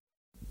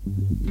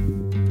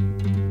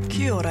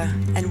Kia ora,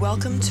 and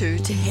welcome to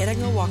Te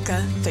Herenga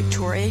Waka,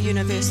 Victoria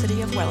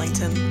University of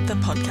Wellington, the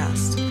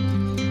podcast.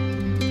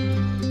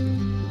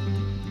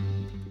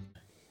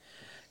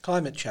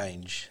 Climate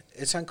change.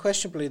 It's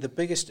unquestionably the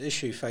biggest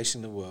issue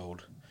facing the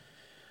world.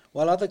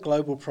 While other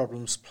global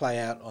problems play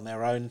out on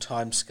their own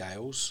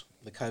timescales,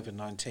 the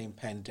COVID-19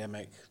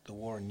 pandemic, the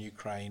war in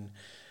Ukraine,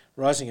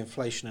 rising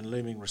inflation and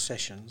looming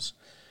recessions,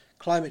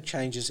 climate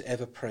change is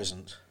ever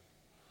present.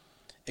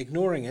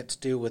 Ignoring it to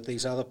deal with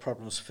these other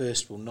problems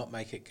first will not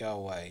make it go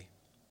away.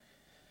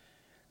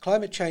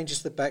 Climate change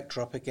is the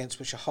backdrop against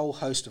which a whole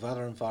host of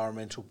other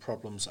environmental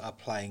problems are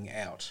playing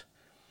out,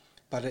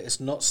 but it is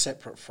not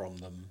separate from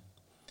them.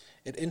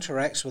 It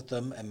interacts with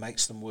them and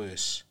makes them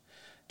worse.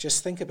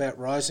 Just think about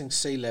rising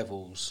sea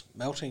levels,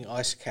 melting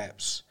ice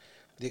caps,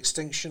 the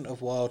extinction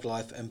of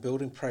wildlife and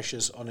building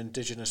pressures on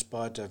indigenous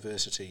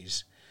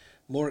biodiversities,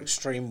 more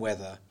extreme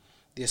weather,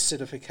 the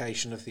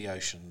acidification of the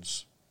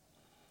oceans.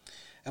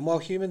 And while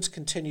humans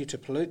continue to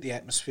pollute the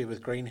atmosphere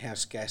with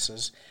greenhouse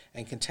gases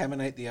and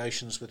contaminate the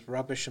oceans with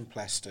rubbish and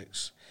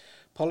plastics,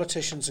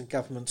 politicians and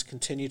governments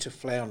continue to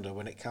flounder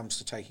when it comes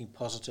to taking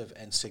positive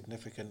and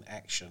significant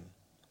action.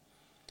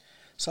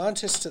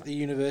 Scientists at the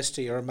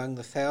university are among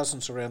the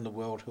thousands around the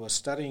world who are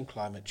studying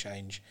climate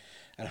change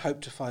and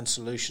hope to find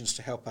solutions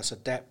to help us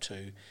adapt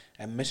to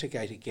and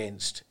mitigate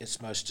against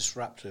its most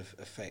disruptive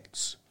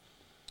effects.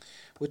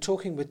 We're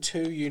talking with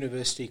two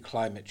university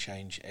climate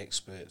change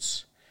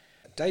experts.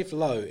 Dave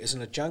Lowe is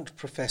an adjunct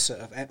professor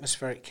of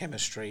atmospheric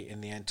chemistry in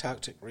the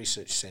Antarctic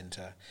Research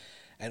Centre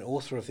and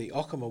author of the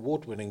Ockham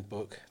Award-winning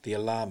book, The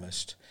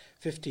Alarmist,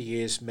 50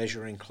 Years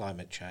Measuring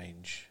Climate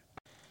Change.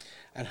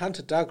 And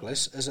Hunter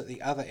Douglas is at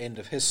the other end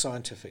of his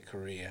scientific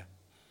career.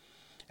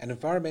 An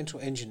environmental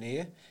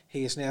engineer,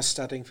 he is now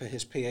studying for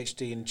his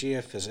PhD in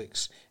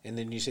geophysics in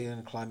the New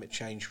Zealand Climate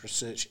Change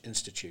Research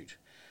Institute,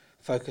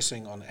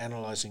 focusing on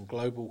analysing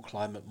global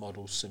climate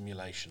model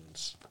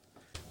simulations.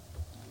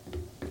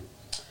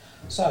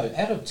 So,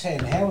 out of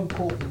 10, how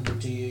important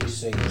do you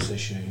see this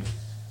issue?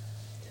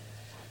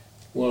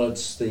 Well,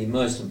 it's the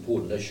most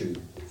important issue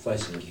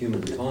facing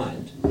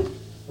humankind.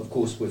 Of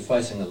course, we're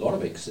facing a lot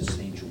of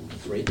existential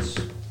threats,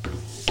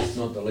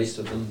 not the least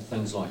of them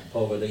things like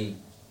poverty,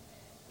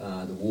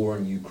 the war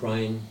in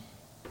Ukraine,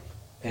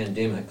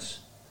 pandemics.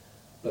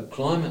 But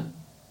climate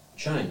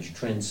change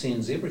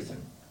transcends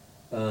everything.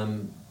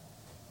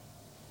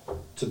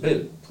 To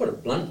put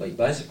it bluntly,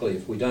 basically,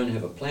 if we don't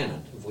have a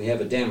planet, if we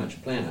have a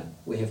damaged planet,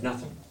 we have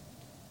nothing.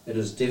 It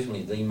is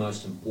definitely the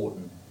most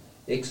important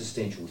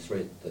existential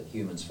threat that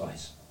humans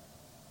face.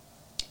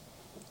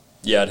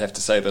 Yeah, I'd have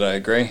to say that I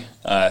agree.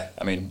 I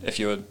mean, if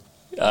you were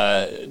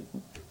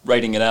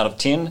rating it out of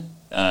 10,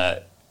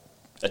 a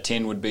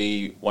 10 would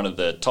be one of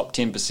the top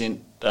 10%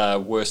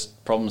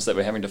 worst problems that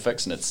we're having to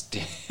fix, and it's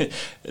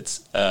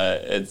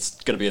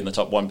going to be in the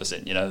top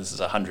 1%. You know, this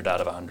is 100 out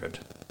of 100,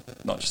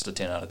 not just a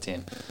 10 out of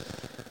 10.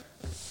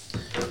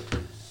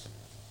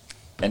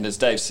 And as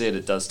Dave said,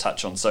 it does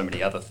touch on so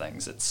many other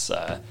things. It's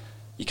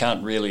you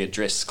can't really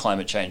address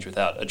climate change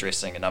without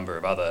addressing a number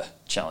of other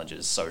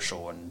challenges,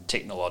 social and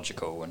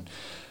technological, and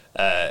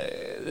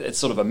it's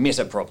sort of a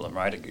meta problem,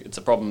 right? It's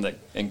a problem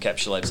that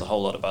encapsulates a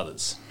whole lot of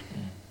others.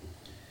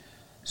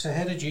 So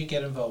how did you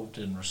get involved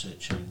in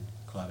researching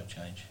climate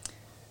change?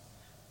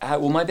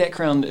 Well, my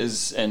background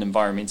is in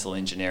environmental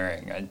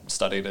engineering. I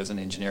studied as an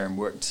engineer and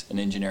worked in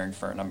engineering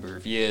for a number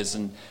of years,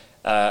 and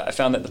I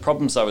found that the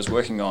problems I was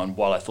working on,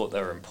 while I thought they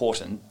were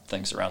important,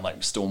 things around like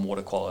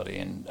stormwater quality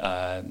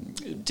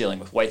and dealing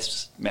with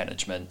waste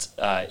management,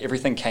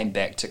 everything came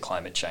back to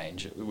climate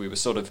change. We were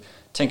sort of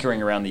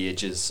tinkering around the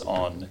edges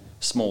on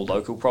small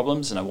local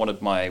problems, and I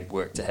wanted my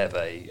work to have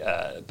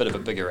a bit of a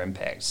bigger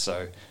impact.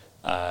 So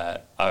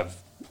I've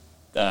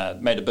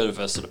made a bit of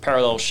a sort of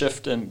parallel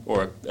shift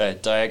or a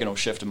diagonal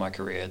shift in my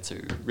career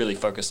to really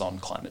focus on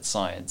climate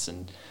science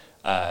and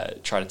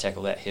try to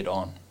tackle that head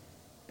on.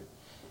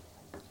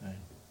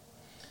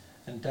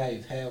 And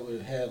Dave, how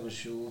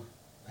did you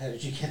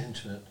get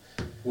into it?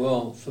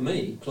 Well, for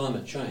me,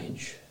 climate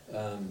change,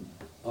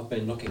 I've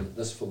been looking at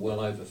this for well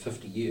over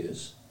 50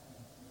 years,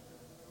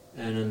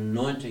 and in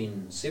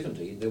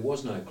 1970 there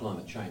was no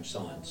climate change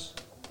science.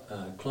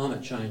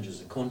 Climate change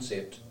as a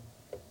concept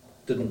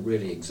didn't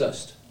really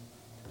exist,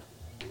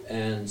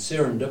 and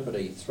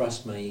serendipity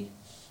thrust me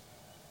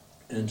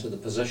into the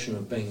position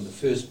of being the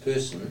first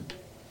person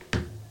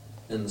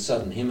in the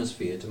Southern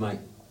Hemisphere to make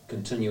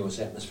continuous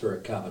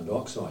atmospheric carbon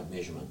dioxide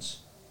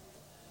measurements.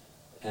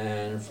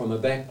 And from a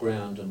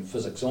background in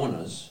physics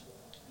honours,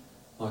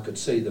 I could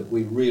see that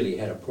we really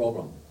had a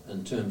problem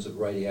in terms of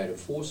radiative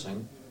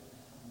forcing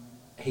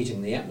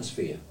heating the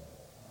atmosphere.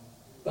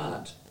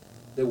 But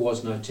there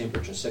was no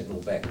temperature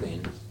signal back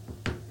then,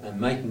 and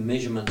making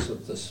measurements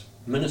of this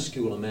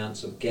minuscule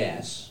amounts of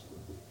gas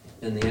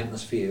in the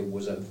atmosphere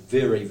was a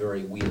very,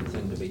 very weird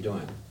thing to be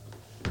doing.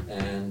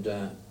 And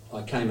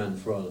I came in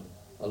for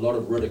a lot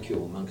of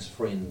ridicule amongst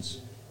friends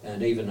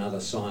and even other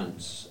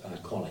science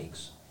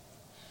colleagues.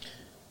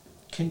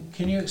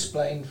 Can you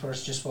explain for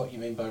us just what you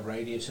mean by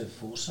radiative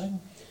forcing?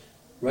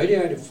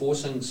 Radiative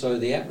forcing, so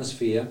the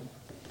atmosphere,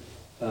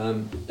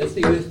 if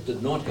the Earth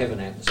did not have an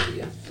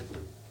atmosphere,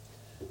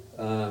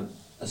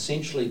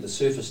 essentially the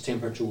surface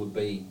temperature would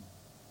be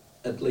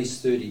at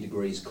least 30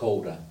 degrees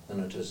colder than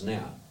it is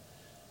now.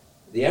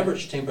 The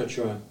average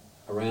temperature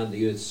around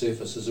the Earth's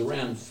surface is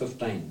around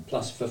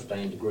plus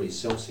 15 degrees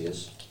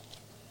Celsius.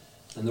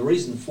 And the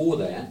reason for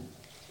that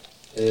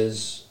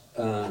is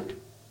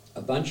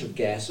a bunch of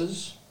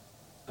gases,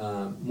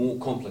 more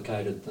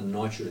complicated than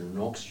nitrogen and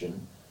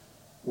oxygen,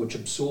 which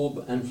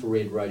absorb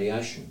infrared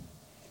radiation.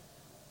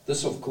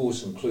 This, of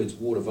course, includes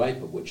water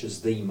vapour, which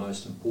is the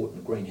most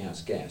important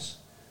greenhouse gas.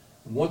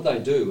 And what they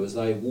do is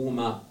they warm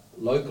up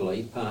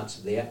locally parts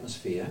of the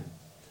atmosphere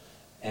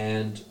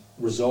and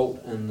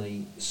result in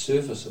the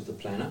surface of the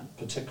planet,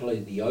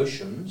 particularly the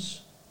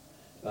oceans,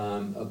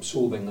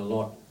 absorbing a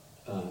lot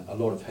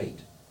of heat.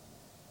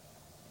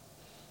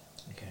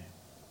 Okay.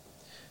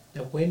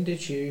 Now, when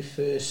did you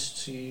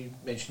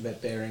mentioned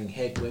about Bering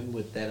Head, when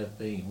would that have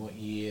been? What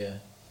year?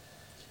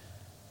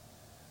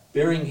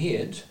 Bering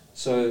Head,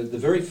 so the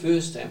very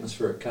first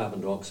atmospheric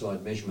carbon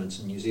dioxide measurements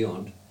in New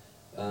Zealand,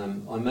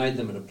 I made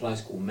them at a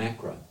place called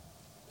Macra,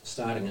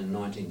 starting in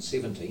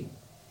 1970,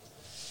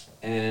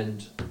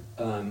 and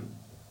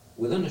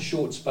within a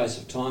short space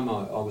of time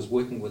I was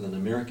working with an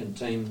American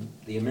team.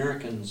 The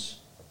Americans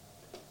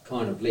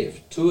kind of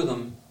left. Two of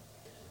them,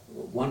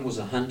 one was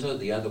a hunter,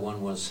 the other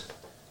one was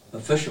a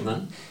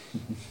fisherman,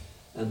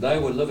 and they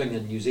were living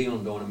in New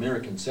Zealand on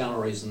American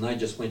salaries, and they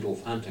just went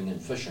off hunting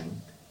and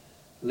fishing,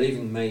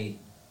 leaving me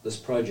this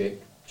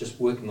project, just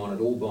working on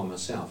it all by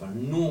myself. An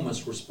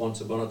enormous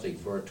responsibility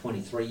for a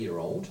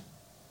 23-year-old.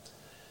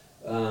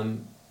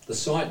 The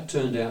site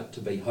turned out to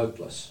be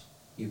hopeless.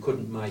 You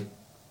couldn't make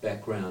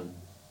background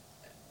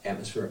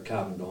atmospheric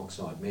carbon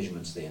dioxide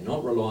measurements there,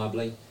 not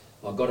reliably.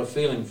 I got a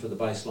feeling for the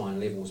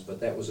baseline levels, but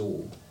that was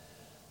all.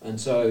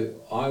 And so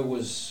I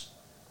was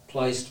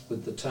placed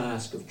with the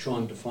task of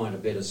trying to find a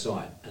better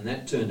site, and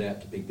that turned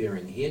out to be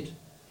Bering Head,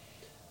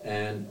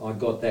 and I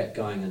got that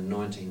going in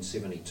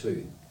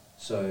 1972,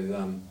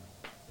 so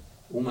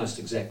almost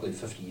exactly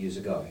 50 years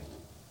ago.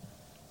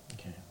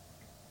 Okay.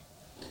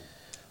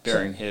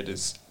 Bering Head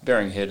is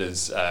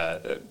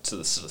to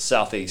the sort of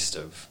southeast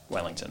of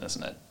Wellington,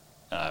 isn't it?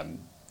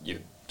 You're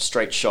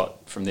straight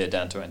shot from there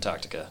down to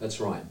Antarctica. That's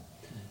right.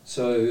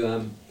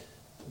 So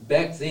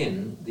back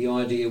then the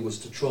idea was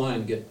to try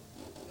and get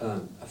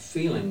a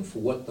feeling for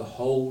what the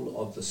whole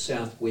of the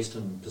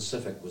southwestern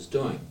Pacific was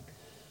doing.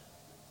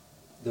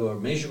 There were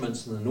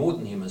measurements in the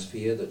northern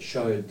hemisphere that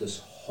showed this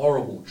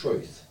horrible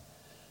truth,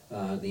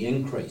 the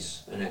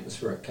increase in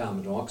atmospheric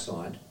carbon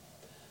dioxide,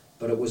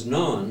 but it was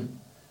known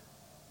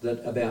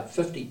that about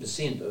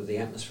 50% of the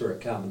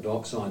atmospheric carbon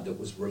dioxide that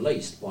was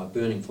released by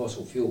burning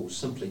fossil fuels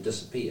simply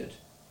disappeared.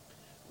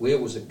 Where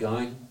was it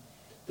going?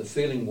 The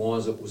feeling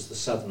was it was the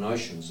southern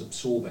oceans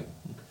absorbing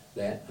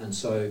that, and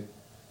so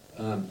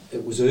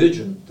it was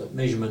urgent that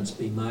measurements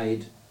be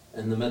made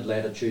in the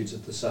mid-latitudes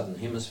of the southern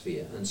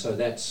hemisphere, and so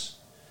that's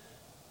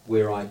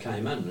where I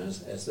came in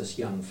as this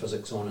young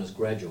physics honours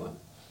graduate.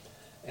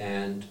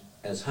 And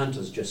as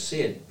Hunter's just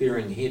said,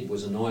 Bering Head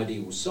was an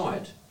ideal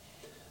site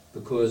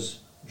because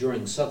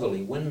during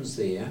southerly winds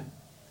there,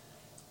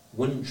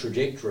 wind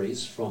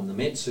trajectories from the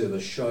Met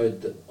Service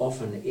showed that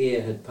often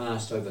air had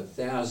passed over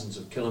thousands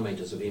of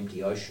kilometres of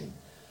empty ocean.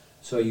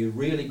 So you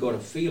really got a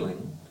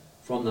feeling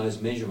from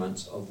those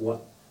measurements of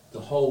what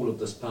the whole of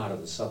this part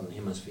of the southern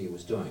hemisphere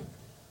was doing.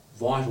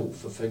 Vital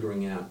for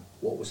figuring out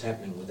what was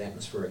happening with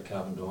atmospheric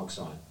carbon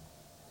dioxide.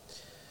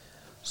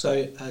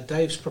 So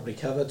Dave's probably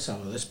covered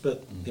some of this,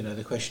 but you know,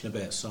 the question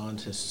about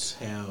scientists,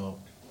 how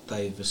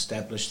they've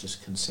established this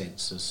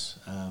consensus,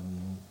 how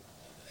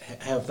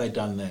have they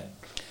done that?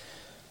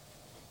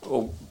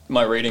 Well,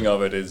 my reading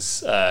of it is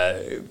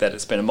that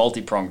it's been a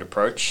multi-pronged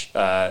approach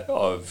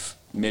of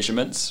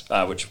measurements,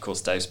 which of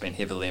course Dave's been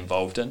heavily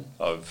involved in,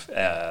 of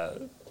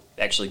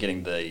actually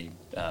getting the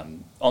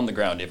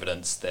on-the-ground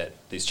evidence that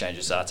these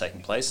changes are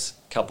taking place,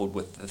 coupled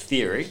with the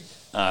theory,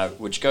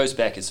 which goes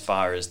back as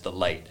far as the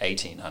late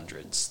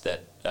 1800s,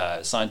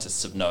 that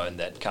scientists have known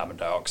that carbon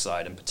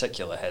dioxide in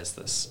particular has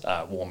this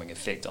warming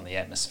effect on the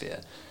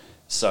atmosphere.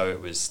 So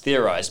it was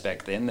theorised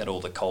back then that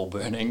all the coal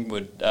burning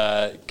would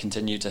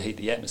continue to heat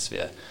the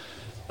atmosphere.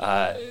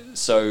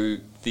 So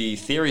the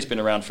theory's been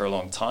around for a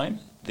long time.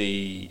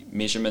 The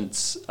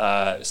measurements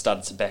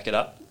started to back it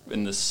up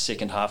in the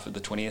second half of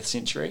the 20th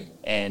century,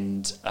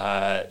 and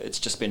it's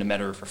just been a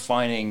matter of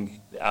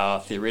refining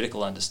our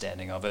theoretical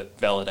understanding of it,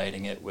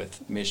 validating it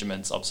with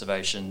measurements,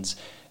 observations,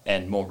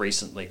 and more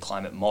recently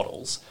climate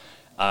models.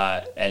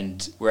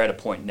 And we're at a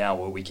point now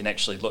where we can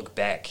actually look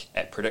back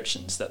at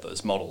predictions that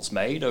those models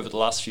made over the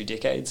last few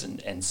decades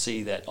and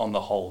see that on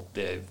the whole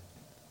they've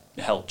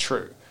held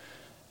true.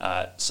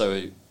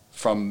 So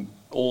from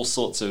all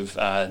sorts of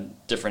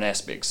different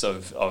aspects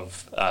of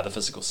the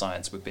physical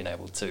science, we've been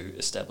able to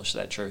establish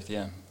that truth,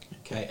 yeah.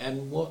 Okay,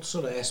 and what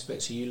sort of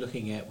aspects are you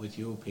looking at with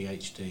your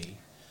PhD?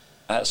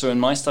 So in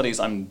my studies,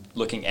 I'm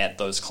looking at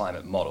those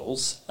climate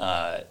models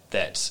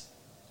that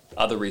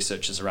other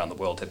researchers around the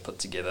world have put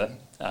together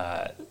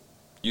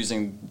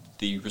using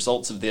the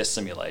results of their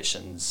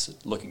simulations,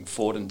 looking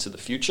forward into the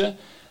future,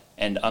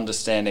 and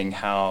understanding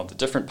how the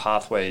different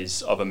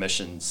pathways of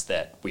emissions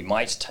that we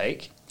might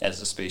take as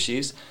a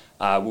species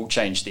will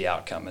change the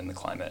outcome in the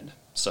climate.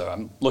 So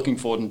I'm looking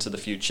forward into the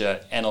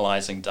future,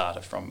 analysing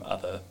data from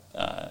other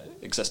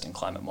existing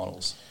climate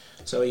models.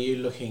 So are you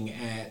looking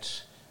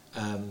at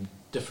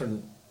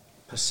different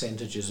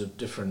percentages of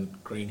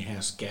different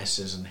greenhouse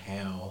gases and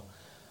how,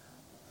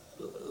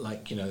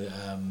 like,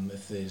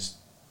 if there's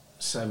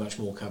so much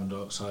more carbon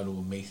dioxide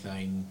or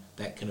methane,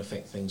 that can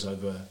affect things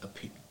over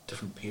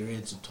different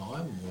periods of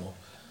time? Or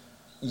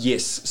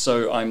Yes,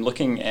 so I'm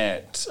looking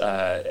at,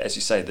 as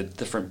you say, the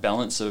different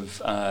balance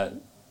of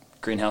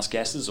greenhouse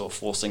gases or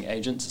forcing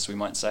agents, as we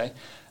might say,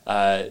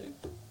 how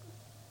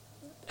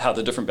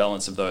the different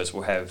balance of those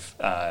will have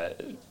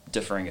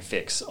differing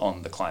effects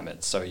on the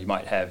climate. So you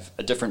might have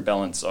a different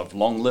balance of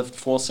long-lived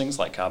forcings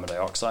like carbon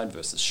dioxide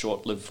versus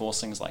short-lived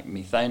forcings like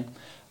methane,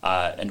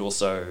 and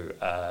also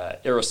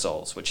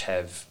aerosols, which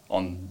have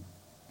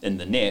in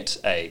the net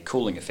a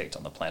cooling effect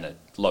on the planet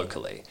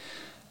locally.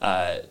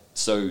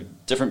 So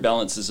different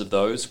balances of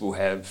those will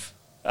have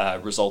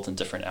result in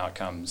different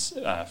outcomes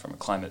from a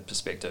climate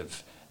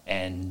perspective.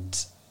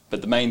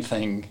 But the main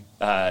thing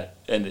at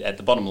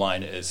the bottom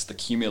line is the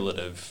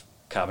cumulative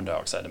carbon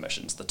dioxide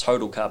emissions. The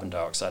total carbon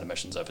dioxide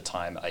emissions over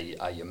time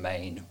are your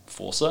main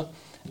forcer,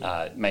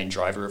 main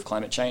driver of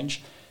climate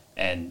change.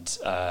 And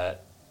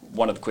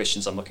one of the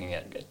questions I'm looking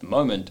at the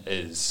moment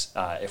is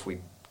if we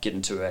get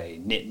into a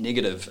net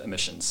negative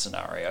emissions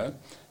scenario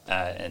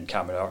and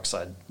carbon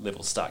dioxide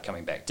levels start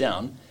coming back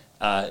down,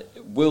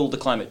 will the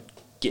climate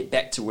get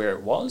back to where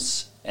it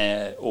was,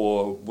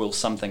 or will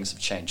some things have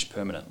changed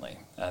permanently?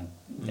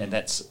 And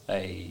that's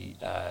a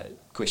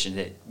question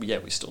that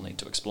we still need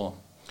to explore.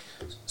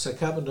 So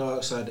carbon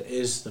dioxide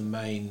is the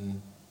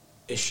main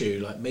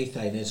issue. Like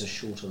methane is a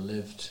shorter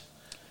lived.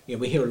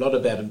 We hear a lot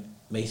about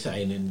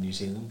methane in New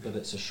Zealand, but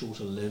it's a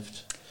shorter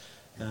lived.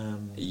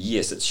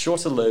 Yes, it's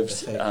shorter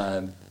lived,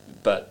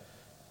 but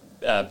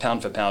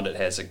pound for pound, it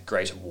has a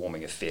greater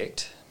warming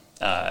effect.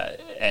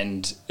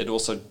 And it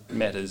also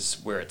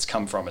matters where it's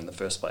come from in the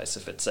first place.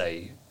 If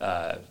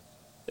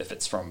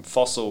it's from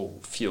fossil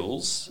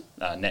fuels,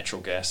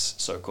 natural gas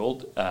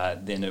so-called,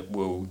 then it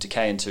will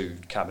decay into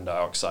carbon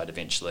dioxide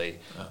eventually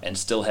and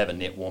still have a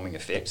net warming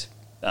effect.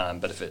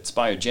 But if it's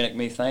biogenic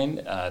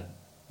methane,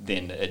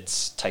 then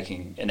it's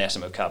taking an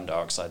atom of carbon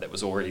dioxide that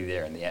was already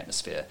there in the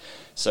atmosphere.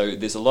 So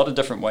there's a lot of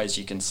different ways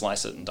you can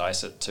slice it and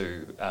dice it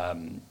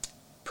to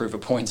prove a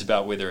point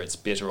about whether it's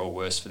better or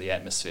worse for the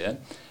atmosphere.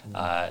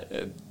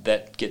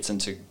 That gets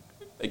into,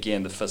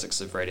 again, the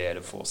physics of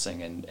radiative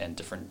forcing and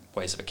different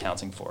ways of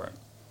accounting for it.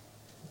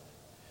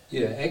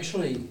 Yeah,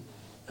 actually,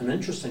 an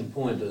interesting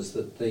point is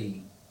that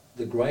the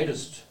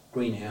greatest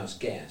greenhouse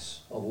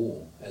gas of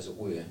all, as it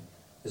were,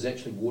 is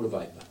actually water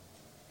vapour.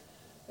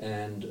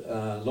 And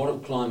a lot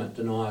of climate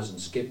deniers and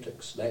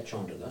sceptics latch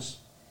onto this,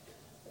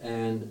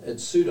 and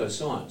it's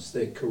pseudoscience.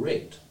 They're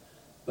correct,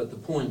 but the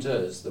point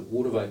is that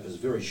water vapour is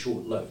very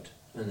short-lived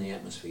in the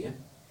atmosphere,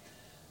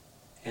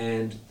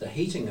 and the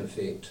heating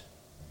effect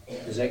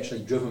is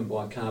actually driven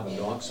by carbon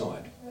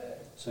dioxide.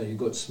 So you've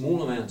got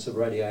small amounts of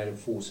radiative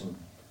forcing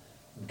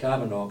and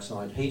carbon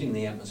dioxide heating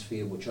the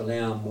atmosphere, which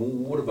allow more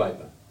water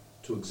vapour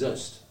to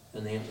exist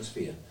in the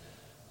atmosphere.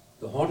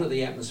 The hotter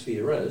the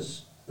atmosphere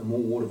is, the more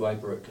water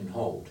vapour it can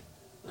hold.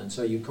 And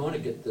so you kind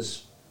of get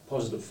this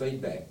positive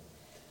feedback.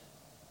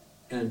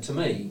 And to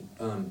me,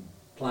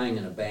 playing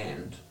in a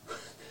band,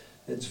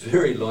 it's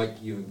very like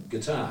your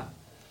guitar,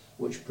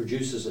 which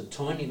produces a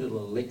tiny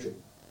little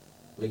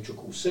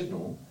electrical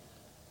signal,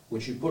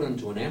 which you put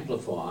into an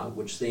amplifier,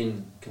 which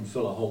then can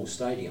fill a whole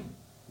stadium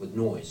with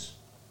noise.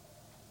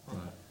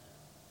 Right.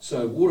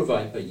 So water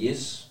vapour,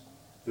 yes,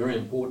 very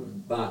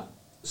important, but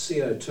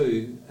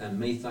CO2 and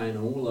methane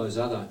and all those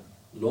other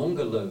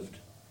longer-lived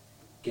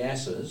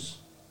gases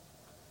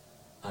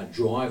are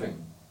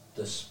driving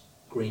this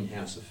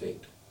greenhouse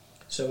effect.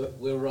 So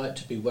we're right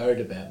to be worried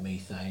about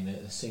methane.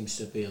 There seems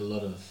to be a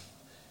lot of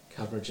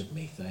coverage of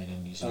methane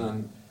in New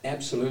Zealand.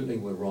 Absolutely,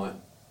 we're right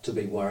to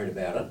be worried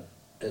about it.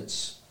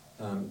 It's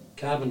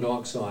carbon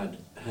dioxide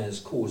has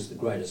caused the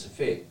greatest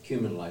effect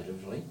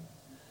cumulatively,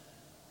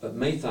 but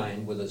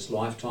methane, with its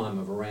lifetime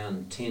of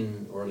around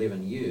 10 or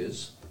 11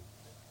 years,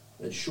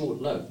 it's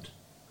short-lived,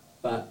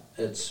 but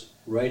its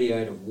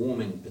radiative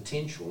warming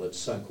potential, its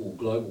so-called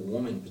global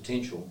warming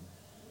potential,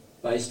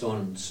 based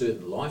on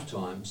certain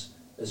lifetimes,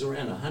 is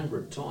around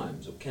 100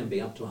 times, or can be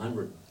up to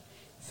 100,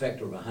 a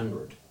factor of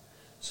 100.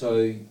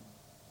 So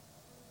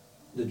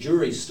the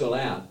jury's still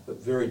out, but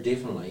very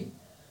definitely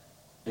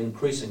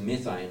increasing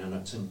methane, and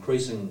it's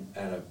increasing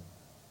at a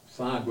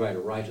far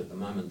greater rate at the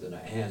moment than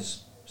it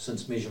has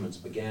since measurements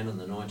began in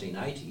the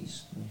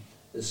 1980s,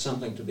 is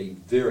something to be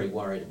very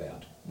worried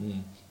about.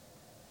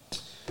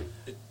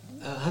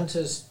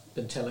 Hunter's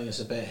been telling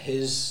us about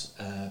his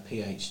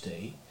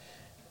PhD.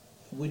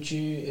 Would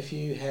you, if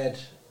you had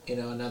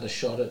another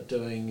shot at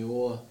doing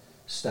your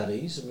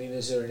studies, I mean,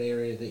 is there an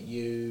area that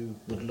you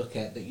would look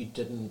at that you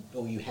didn't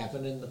or you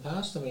haven't in the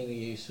past? I mean, are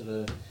you sort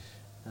of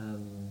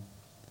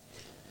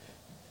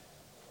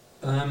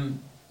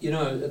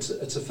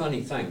It's a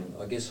funny thing.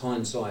 I guess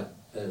hindsight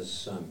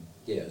is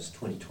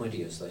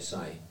 20/20, as they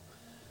say.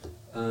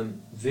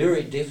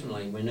 Very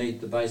definitely, we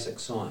need the basic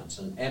science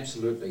and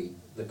absolutely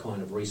the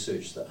kind of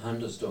research that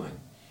Hunter's doing,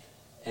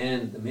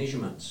 and the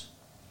measurements.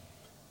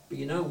 But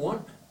you know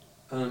what?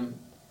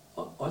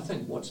 I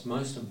think what's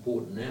most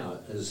important now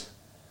is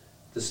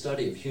the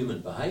study of human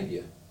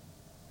behaviour.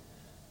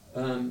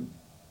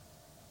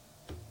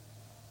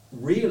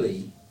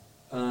 Really,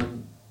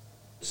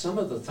 some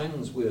of the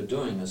things we're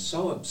doing are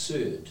so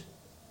absurd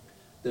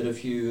that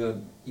if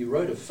you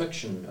wrote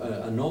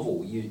a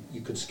novel,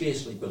 you could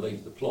scarcely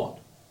believe the plot.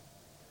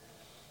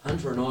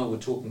 Hunter and I were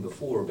talking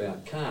before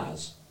about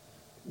cars.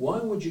 Why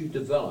would you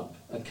develop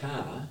a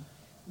car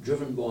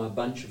driven by a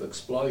bunch of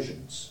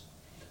explosions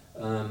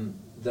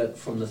that,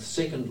 from the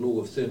second law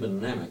of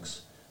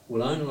thermodynamics,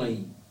 will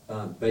only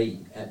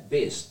be at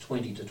best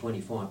 20 to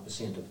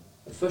 25%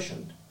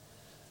 efficient,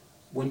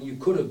 when you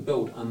could have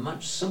built a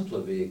much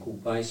simpler vehicle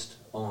based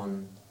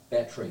on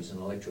batteries and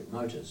electric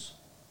motors?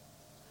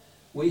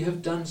 We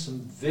have done some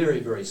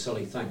very, very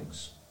silly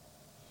things,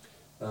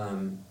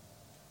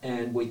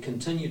 and we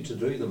continue to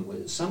do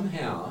them.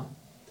 Somehow,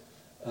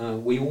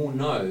 we all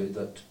know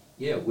that,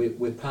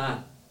 we're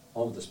part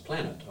of this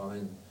planet. I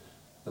mean,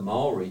 the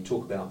Maori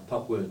talk about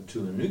Papua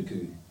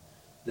Tuanuku,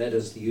 that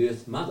is the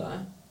Earth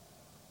Mother.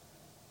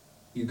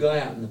 You go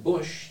out in the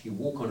bush, you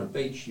walk on a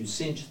beach, you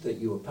sense that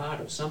you are part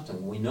of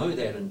something. We know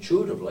that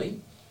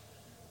intuitively,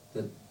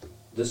 that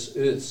this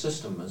Earth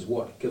system is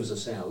what gives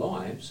us our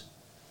lives,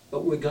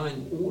 but we're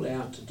going all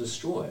out to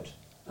destroy it,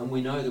 and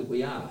we know that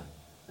we are.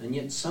 And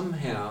yet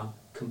somehow,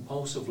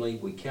 compulsively,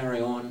 we carry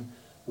on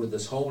with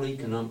this whole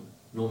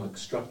economic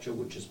structure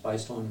which is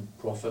based on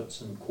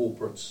profits and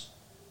corporates,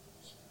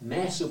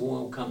 massive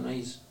oil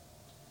companies.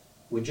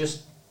 We're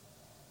just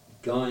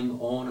going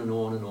on and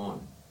on and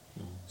on.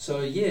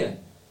 So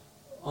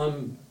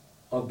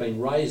I've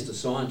been raised a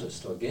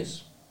scientist, I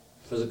guess,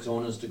 physics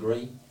honours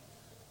degree,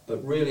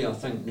 but really I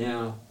think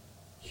now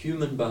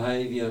human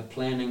behaviour,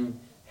 planning,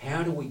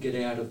 how do we get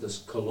out of this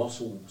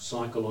colossal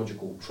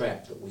psychological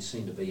trap that we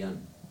seem to be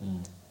in?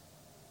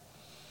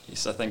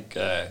 Yes, I think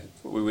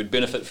we would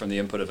benefit from the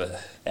input of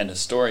an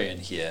historian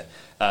here,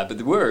 but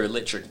there were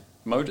electric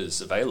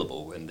motors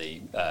available when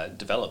they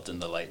developed in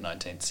the late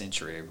 19th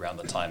century, around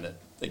the time that,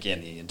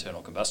 again, the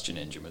internal combustion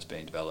engine was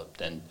being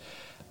developed. And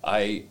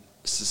I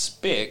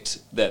suspect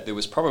that there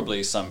was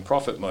probably some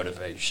profit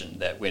motivation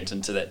that went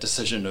into that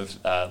decision of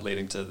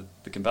leading to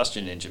the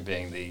combustion engine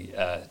being the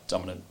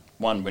dominant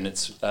one. When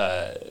it's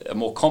a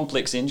more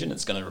complex engine,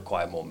 it's going to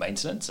require more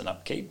maintenance and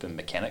upkeep and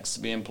mechanics to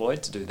be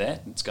employed to do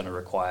that. It's going to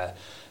require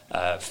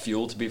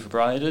fuel to be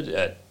provided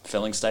at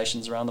filling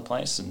stations around the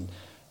place, and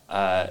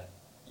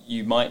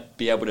you might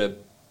be able to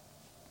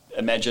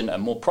imagine a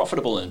more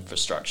profitable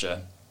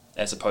infrastructure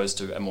as opposed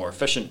to a more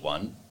efficient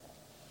one.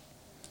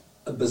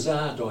 A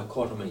bizarre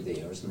dichotomy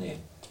there, isn't there?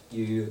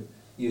 You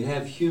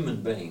have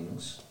human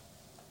beings,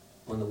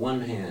 on the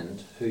one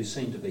hand, who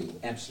seem to be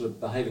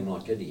behaving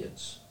like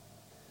idiots.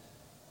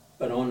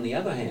 But on the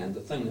other hand,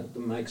 the thing that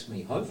makes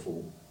me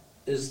hopeful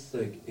is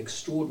the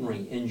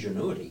extraordinary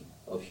ingenuity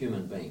of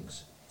human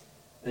beings.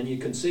 And you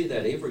can see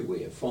that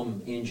everywhere,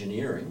 from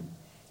engineering,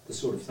 the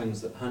sort of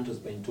things that Hunter's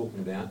been talking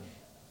about,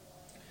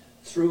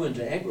 through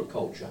into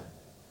agriculture.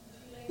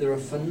 There are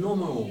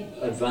phenomenal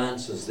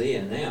advances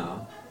there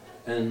now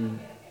in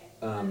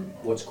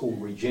what's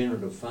called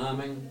regenerative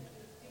farming.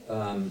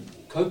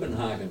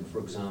 Copenhagen, for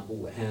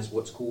example, has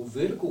what's called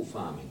vertical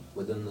farming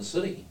within the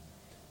city,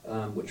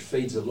 which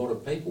feeds a lot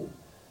of people.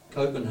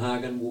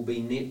 Copenhagen will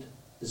be net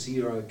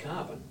zero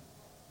carbon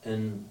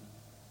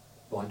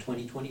by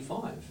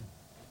 2025.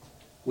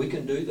 We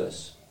can do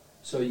this.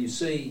 So you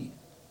see,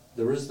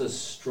 there is this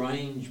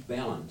strange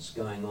balance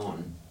going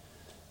on.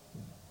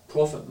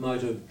 Profit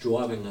motive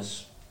driving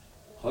us,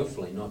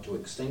 hopefully not to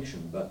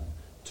extinction, but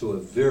to a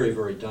very,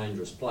 very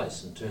dangerous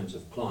place in terms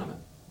of climate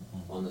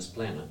on this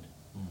planet,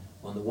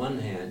 on the one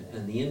hand,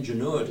 and the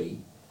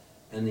ingenuity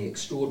and the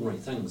extraordinary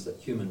things that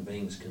human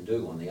beings can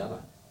do on the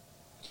other.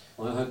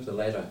 I hope the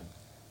latter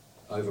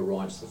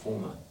overrides the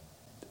former.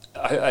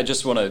 I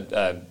just want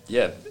to,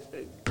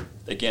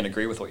 again,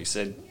 agree with what you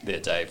said there,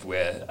 Dave,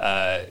 where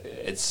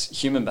it's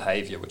human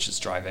behaviour which is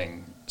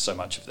driving so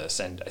much of this.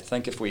 And I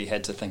think if we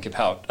had to think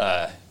about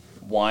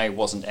why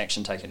wasn't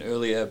action taken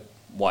earlier,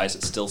 why is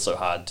it still so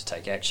hard to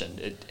take action,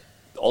 it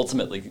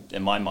ultimately,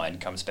 in my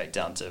mind, comes back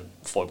down to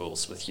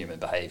foibles with human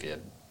behaviour,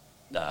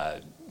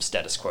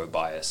 status quo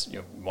bias,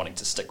 wanting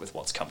to stick with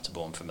what's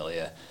comfortable and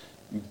familiar,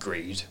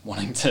 greed,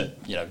 wanting to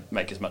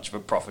make as much of a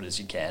profit as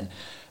you can,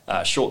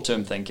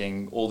 short-term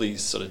thinking, all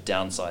these sort of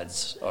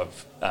downsides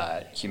of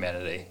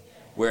humanity.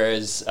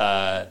 Whereas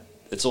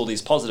it's all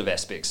these positive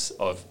aspects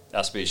of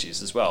our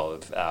species as well,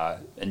 of our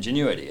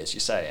ingenuity, as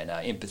you say, and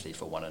our empathy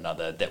for one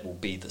another that will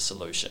be the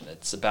solution.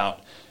 It's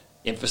about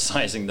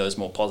emphasising those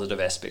more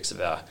positive aspects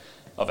of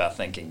our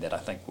thinking that I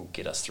think will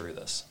get us through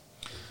this.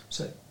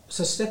 So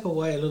step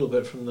away a little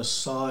bit from the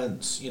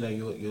science,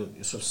 your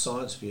sort of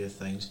science view of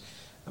things.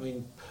 I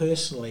mean,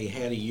 personally,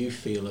 how do you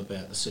feel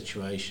about the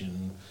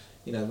situation?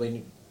 You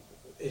know,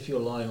 if you're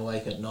lying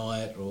awake at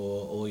night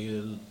or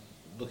you're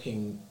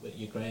looking at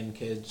your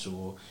grandkids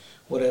or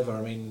whatever,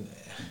 I mean,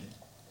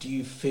 do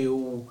you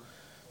feel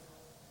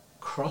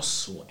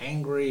cross or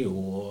angry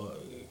or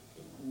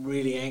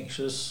really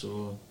anxious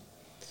or?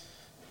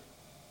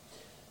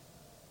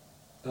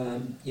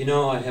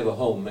 I have a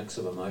whole mix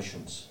of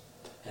emotions,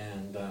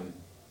 and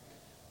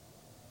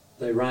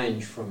they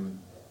range from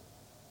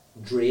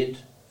dread,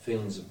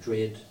 feelings of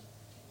dread,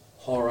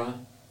 horror,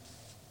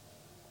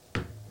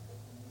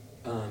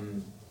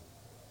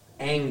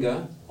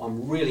 anger.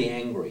 I'm really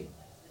angry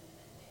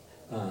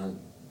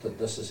that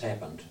this has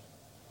happened.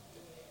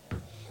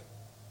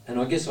 And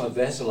I guess I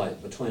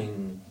vacillate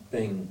between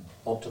being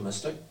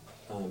optimistic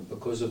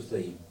because of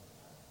the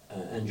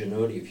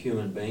ingenuity of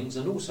human beings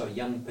and also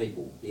young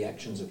people, the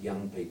actions of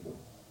young people.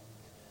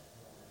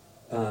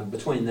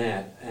 Between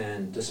that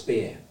and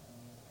despair.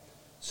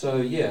 So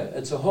yeah,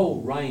 it's a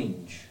whole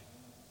range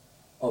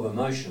of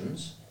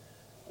emotions,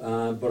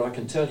 but I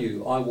can tell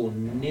you I will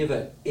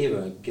never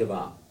ever give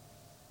up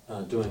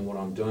doing what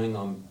I'm doing.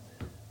 I'm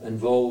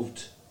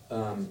involved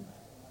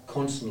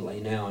constantly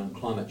now in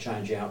climate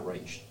change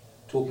outreach,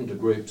 talking to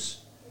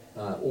groups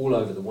all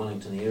over the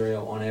Wellington area,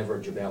 on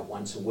average about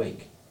once a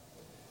week.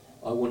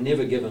 I will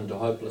never give in to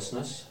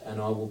hopelessness,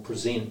 and I will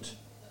present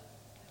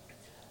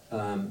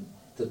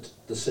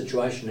the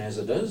situation as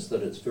it is,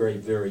 that it's very,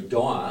 very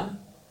dire,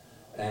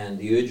 and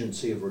the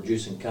urgency of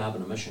reducing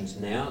carbon emissions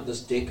now,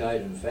 this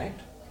decade in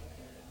fact,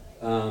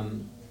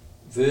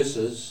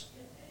 versus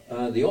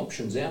the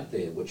options out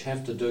there which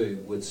have to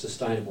do with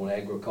sustainable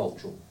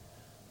agriculture,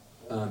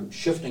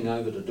 shifting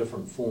over to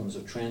different forms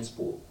of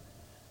transport,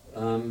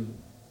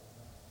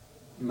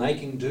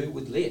 making do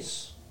with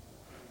less.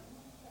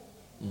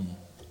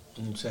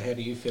 And so how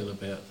do you feel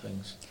about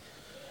things?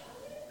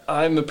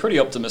 I'm a pretty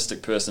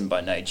optimistic person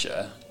by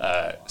nature,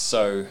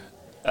 so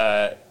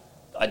I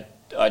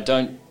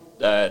don't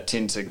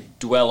tend to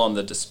dwell on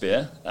the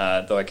despair,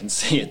 though I can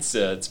see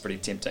it's pretty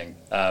tempting.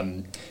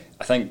 I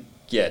think,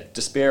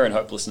 despair and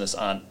hopelessness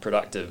aren't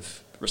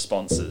productive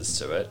responses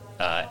to it,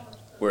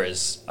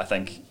 whereas I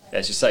think,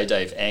 as you say,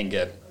 Dave,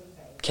 anger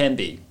can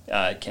be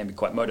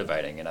quite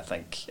motivating, and I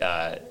think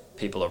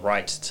people are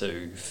right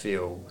to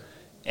feel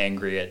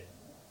angry at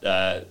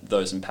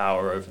those in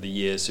power over the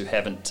years who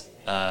haven't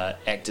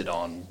acted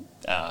on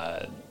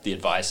the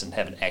advice and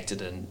haven't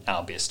acted in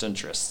our best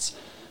interests.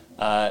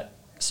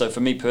 So for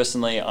me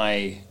personally,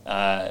 I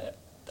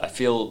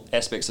feel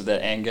aspects of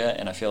that anger,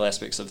 and I feel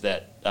aspects of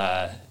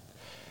that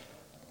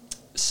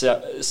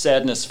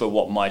sadness for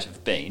what might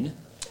have been.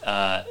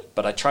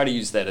 But I try to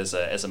use that as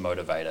a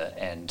motivator,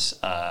 and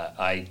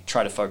I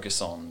try to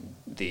focus on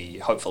the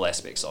hopeful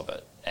aspects of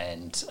it.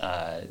 And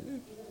I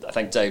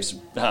think Dave's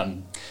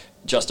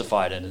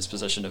justified in his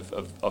position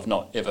of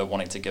not ever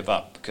wanting to give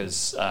up,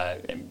 because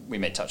and we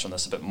may touch on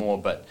this a bit more,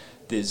 but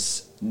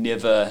there's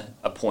never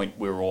a point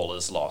where all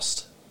is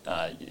lost.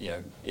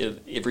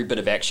 Every bit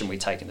of action we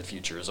take in the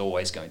future is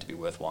always going to be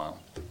worthwhile.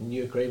 And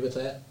you agree with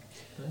that?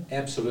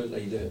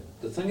 Absolutely.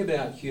 The thing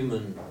about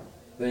human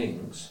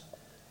beings,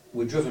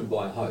 we're driven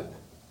by hope.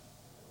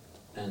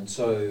 And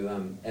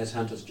so, as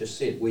Hunter's just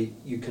said,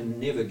 you can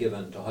never give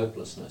in to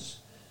hopelessness.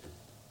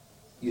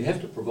 You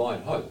have to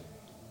provide hope.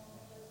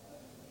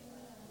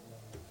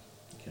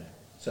 Okay.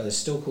 So there's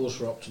still cause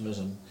for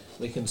optimism.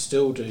 We can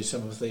still do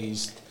some of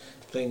these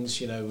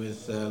things,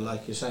 with,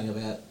 like you're saying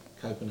about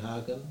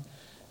Copenhagen,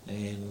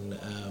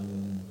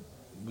 and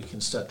we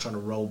can start trying to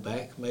roll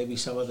back maybe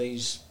some of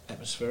these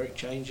atmospheric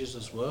changes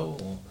as well.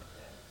 Or?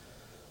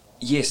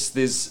 Yes,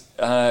 there's.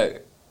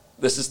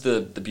 This is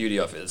the beauty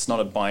of it. It's not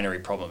a binary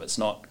problem. It's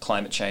not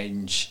climate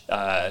change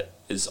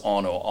is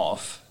on or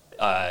off.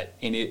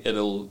 And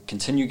it'll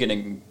continue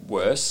getting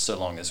worse so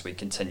long as we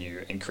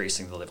continue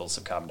increasing the levels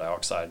of carbon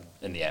dioxide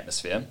in the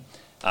atmosphere.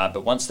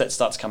 But once that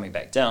starts coming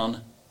back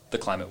down, the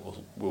climate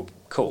will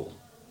cool.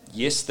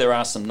 Yes, there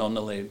are some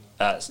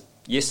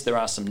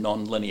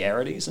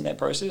non-linearities in that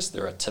process.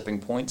 There are tipping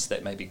points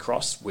that may be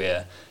crossed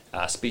where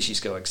species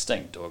go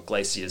extinct or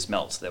glaciers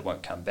melt that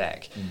won't come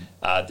back.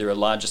 There are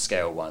larger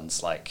scale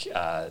ones like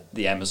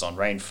the Amazon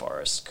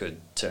rainforest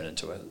could turn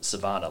into a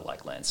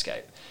savanna-like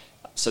landscape.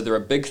 So there are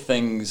big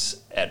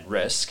things at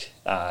risk,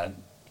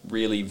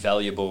 really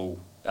valuable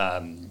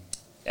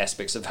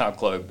aspects of our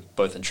globe,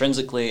 both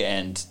intrinsically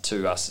and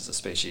to us as a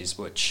species,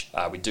 which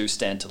we do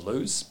stand to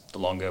lose the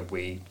longer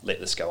we let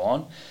this go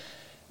on.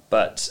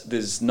 But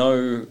there's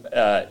no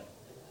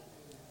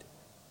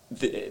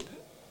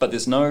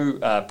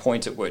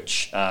point at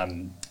which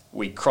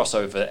we cross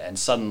over and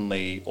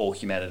suddenly all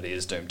humanity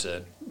is doomed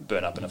to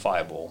burn up in a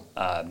fireball.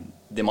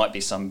 There might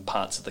be some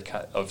parts of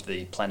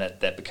the planet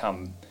that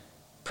become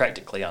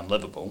practically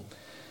unlivable.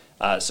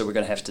 So we're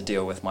going to have to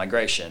deal with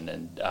migration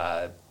and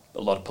a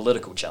lot of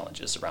political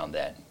challenges around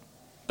that.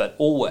 But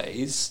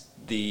always,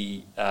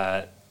 the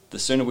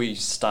sooner we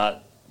start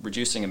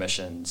reducing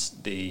emissions,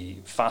 the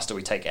faster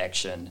we take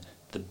action,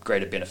 the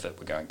greater benefit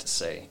we're going to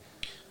see.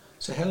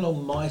 So how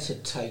long might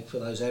it take for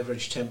those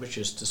average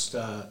temperatures to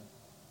start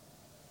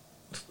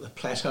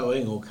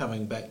plateauing or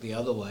coming back the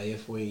other way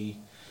if we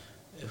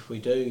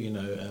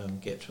do,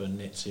 get to a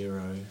net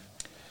zero?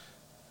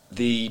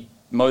 The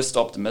most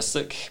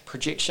optimistic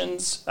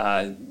projections,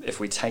 if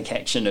we take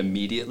action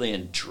immediately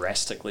and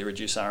drastically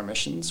reduce our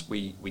emissions,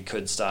 we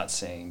could start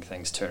seeing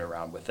things turn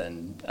around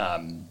within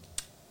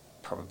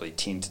probably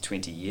 10 to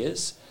 20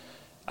 years.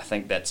 I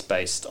think that's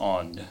based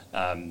on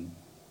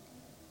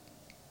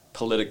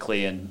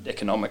politically and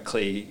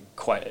economically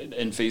quite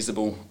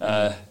infeasible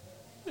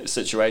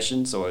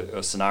situations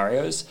or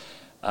scenarios.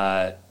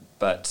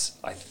 But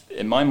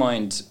in my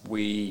mind,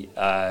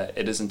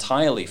 it is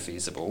entirely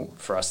feasible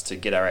for us to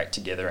get our act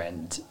together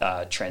and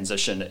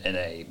transition in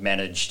a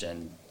managed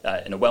and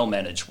in a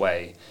well-managed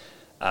way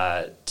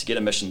to get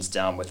emissions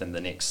down within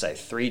the next, say,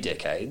 3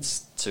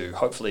 decades to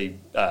hopefully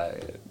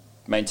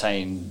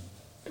maintain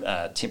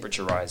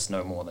temperature rise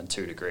no more than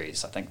 2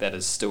 degrees. I think that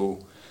is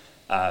still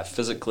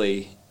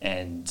physically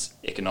and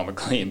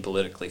economically and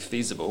politically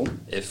feasible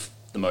if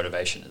the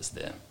motivation is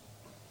there.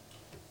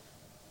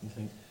 You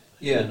think?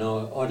 Yeah,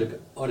 no,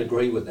 I'd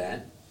agree with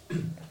that.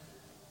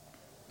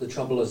 The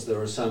trouble is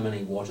there are so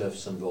many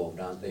what-ifs involved,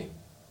 aren't there?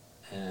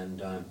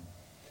 And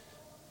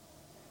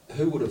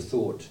who would have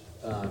thought,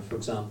 for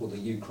example, the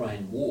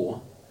Ukraine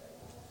war,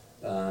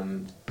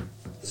 the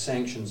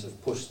sanctions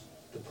have pushed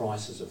the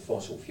prices of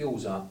fossil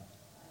fuels up,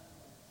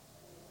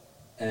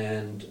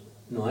 and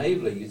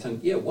naively you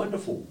think, yeah,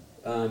 wonderful,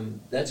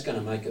 that's going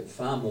to make it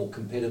far more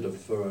competitive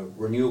for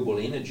renewable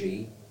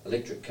energy,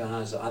 electric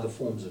cars, other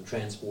forms of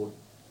transport.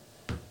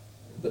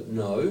 But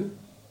no,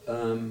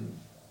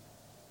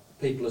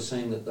 people are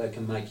seeing that they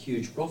can make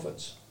huge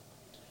profits.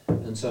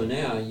 And so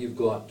now you've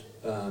got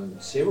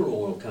several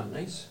oil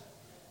companies,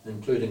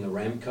 including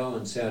Aramco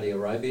in Saudi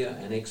Arabia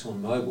and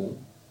ExxonMobil,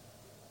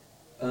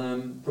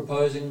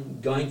 proposing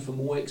going for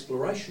more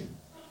exploration.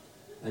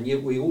 And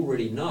yet we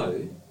already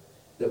know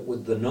that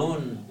with the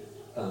known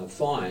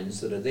finds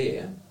that are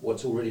there,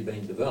 what's already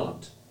been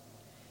developed,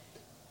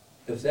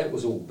 if that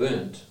was all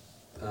burnt,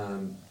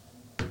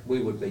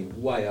 we would be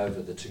way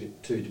over the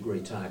 2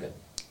 degree target.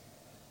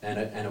 And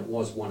it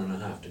was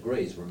 1.5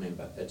 degrees,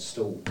 remember. It's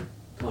still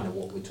kind of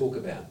what we talk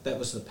about. That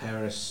was the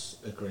Paris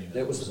Agreement.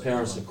 That was the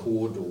Paris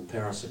Accord or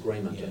Paris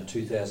Agreement in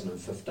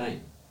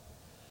 2015.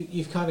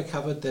 You've kind of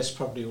covered this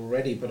probably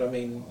already, but I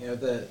mean,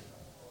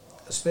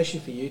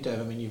 especially for you, Dave,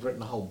 I mean, you've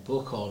written a whole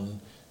book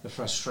on the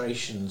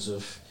frustrations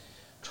of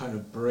trying to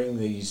bring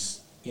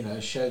these,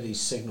 show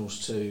these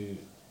signals to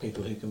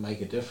people who can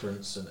make a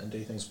difference and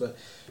do things. But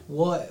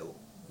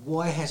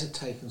why has it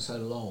taken so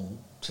long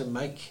to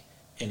make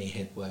any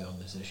headway on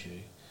this issue?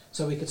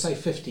 So we could say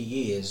 50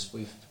 years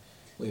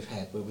we've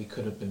had where we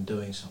could have been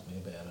doing something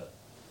about it.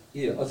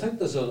 Yeah, I think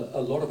there's a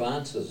lot of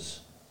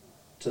answers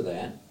to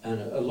that,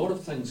 and a lot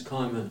of things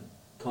kind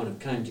of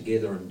came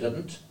together and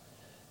didn't.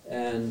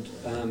 And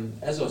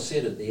as I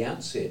said at the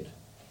outset,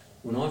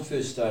 when I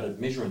first started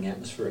measuring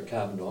atmospheric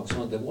carbon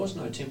dioxide, there was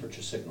no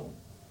temperature signal.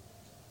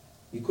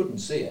 You couldn't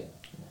see it.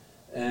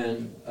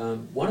 And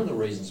one of the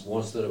reasons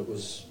was that it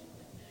was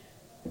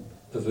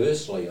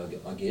perversely,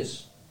 I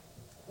guess,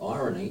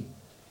 irony,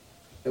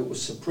 it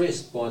was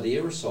suppressed by the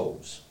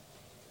aerosols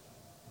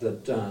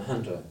that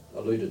Hunter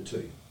alluded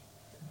to.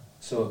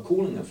 So a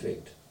cooling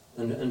effect.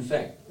 And in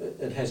fact,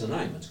 it has a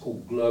name. It's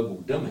called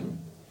global dimming.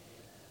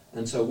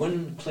 And so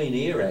when Clean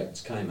Air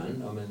Acts came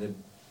in, I mean, the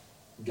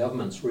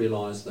governments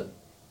realised that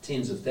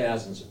tens of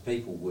thousands of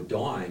people were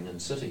dying in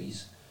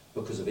cities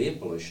because of air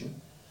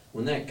pollution.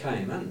 When that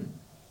came in,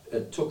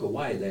 it took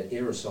away that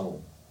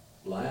aerosol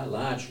layer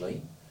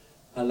largely,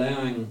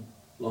 allowing,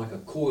 like a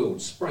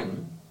coiled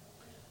spring,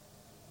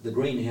 the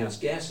greenhouse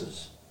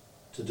gases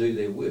to do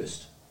their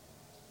worst.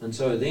 And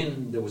so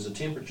then there was a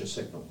temperature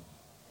signal.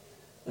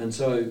 And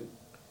so,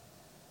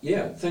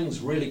 yeah,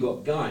 things really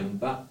got going,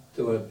 but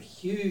there were a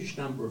huge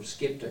number of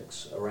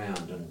sceptics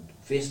around and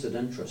vested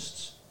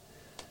interests.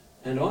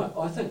 And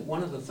I think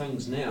one of the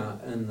things now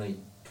in the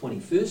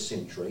 21st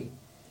century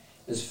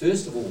is,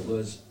 first of all,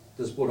 there's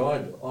what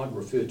I'd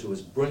refer to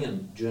as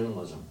brilliant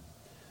journalism.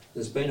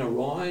 There's been a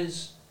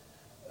rise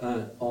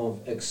of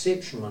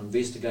exceptional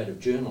investigative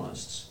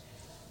journalists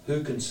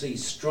who can see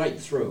straight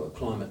through a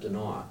climate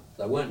denier.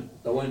 They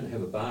won't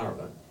have a bar of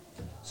it.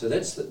 So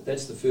that's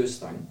the first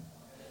thing.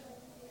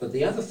 But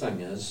the other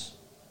thing is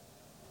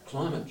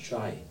climate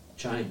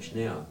change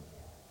now.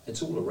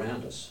 It's all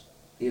around us.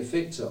 The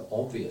effects are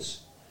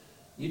obvious.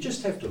 You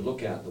just have to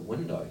look out the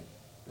window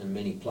in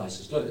many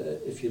places. Look,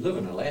 if you live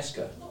in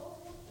Alaska,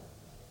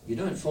 you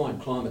don't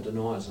find climate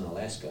deniers in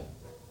Alaska.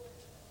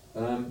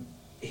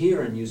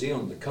 Here in New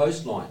Zealand, the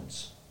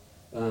coastlines,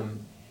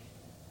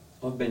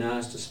 I've been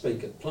asked to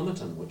speak at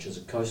Plympton, which is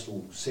a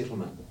coastal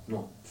settlement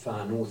not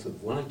far north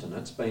of Wellington.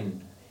 It's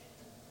been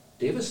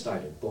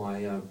devastated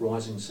by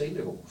rising sea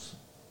levels.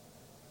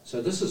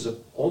 So this is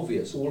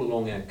obvious all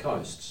along our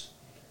coasts.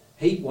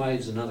 Heat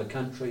waves in other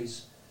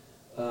countries,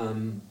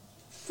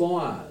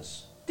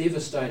 fires,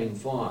 devastating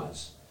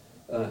fires.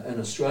 In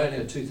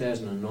Australia,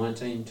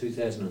 2019,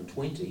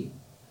 2020,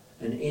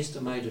 an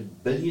estimated 1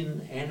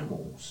 billion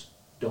animals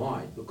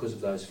died because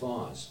of those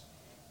fires.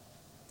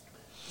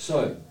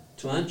 So,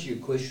 to answer your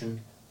question,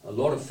 a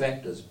lot of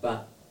factors,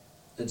 but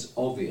it's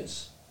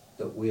obvious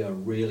that we are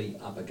really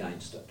up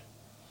against it.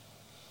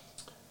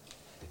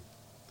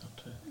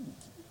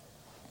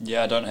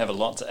 Yeah, I don't have a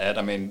lot to add.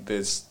 I mean,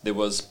 there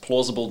was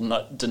plausible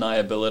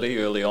deniability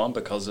early on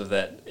because of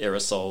that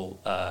aerosol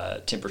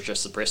temperature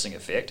suppressing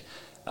effect.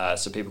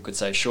 So people could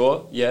say,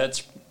 sure, yeah,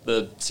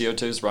 the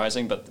CO2 is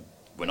rising, but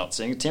we're not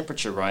seeing a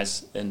temperature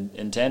rise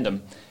in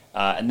tandem.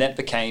 And that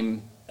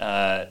became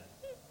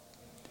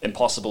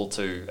impossible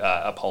to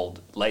uphold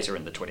later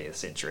in the 20th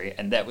century.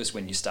 And that was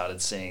when you started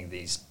seeing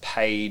these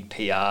paid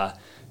PR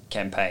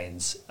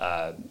campaigns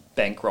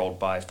bankrolled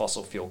by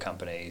fossil fuel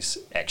companies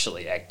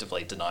actually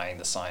actively denying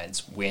the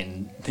science,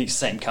 when these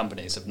same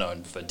companies have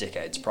known for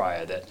decades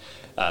prior that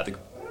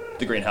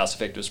the greenhouse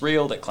effect was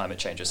real, that climate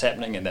change was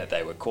happening, and that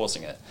they were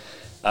causing it.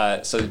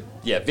 So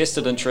yeah,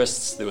 vested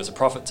interests, there was a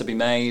profit to be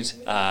made,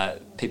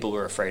 people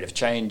were afraid of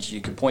change. You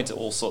could point to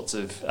all sorts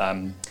of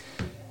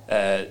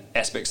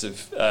aspects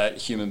of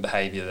human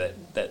behaviour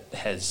that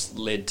has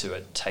led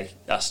to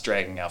us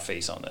dragging our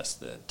feet on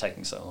this,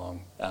 taking so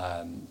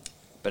long.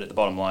 But at the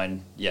bottom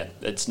line, yeah,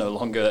 it's no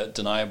longer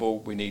deniable.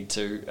 We need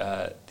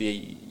to,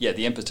 the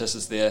impetus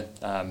is there.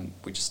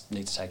 We just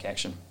need to take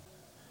action.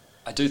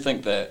 I do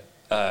think that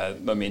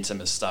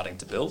momentum is starting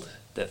to build,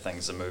 that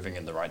things are moving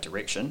in the right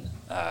direction.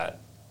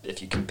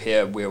 If you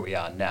compare where we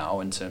are now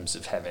in terms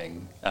of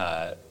having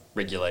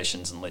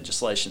regulations and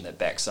legislation that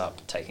backs up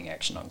taking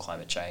action on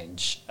climate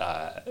change,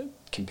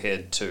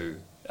 compared to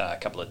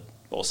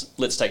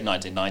let's take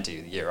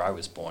 1990, the year I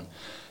was born,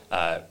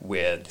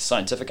 where the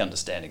scientific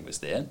understanding was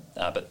there,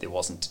 but there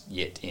wasn't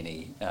yet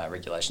any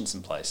regulations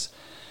in place.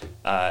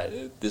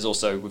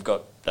 We've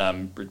got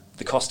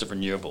the cost of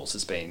renewables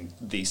has been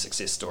the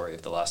success story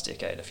of the last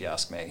decade, if you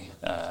ask me.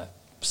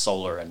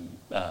 Solar and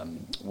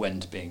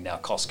wind being now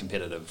cost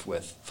competitive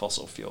with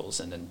fossil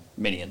fuels, and in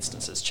many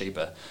instances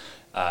cheaper.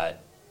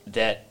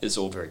 That is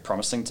all very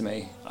promising to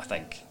me. I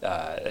think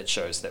it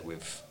shows that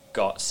we've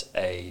got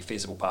a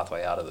feasible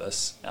pathway out of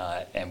this,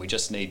 and we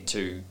just need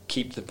to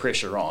keep the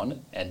pressure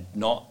on and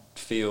not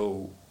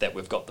feel that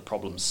we've got the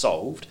problem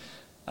solved.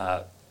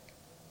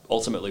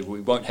 Ultimately, we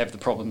won't have the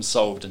problem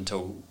solved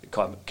until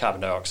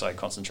carbon dioxide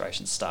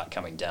concentrations start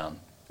coming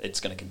down. It's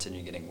going to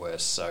continue getting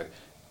worse, so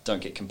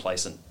don't get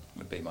complacent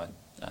would be my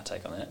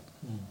take on that.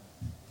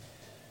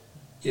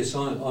 Yes,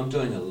 I'm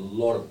doing a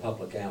lot of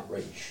public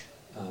outreach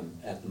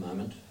at the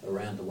moment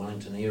around the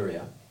Wellington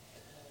area.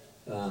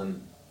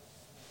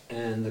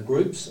 And the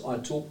groups I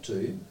talk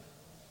to,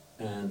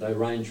 and they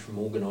range from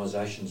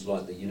organisations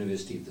like the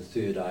University of the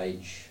Third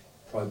Age,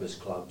 Probus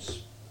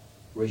clubs,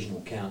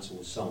 regional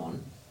councils, so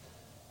on.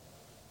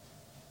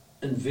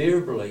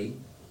 Invariably,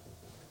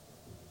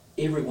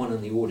 everyone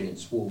in the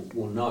audience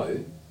will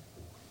know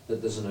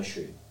that there's an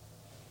issue.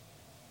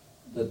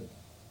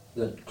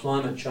 That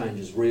climate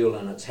change is real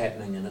and it's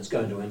happening and it's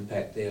going to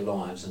impact their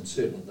lives and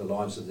certainly the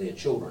lives of their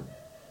children.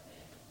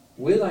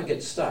 Where they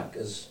get stuck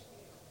is,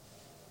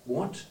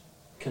 what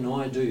can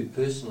I do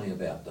personally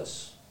about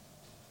this?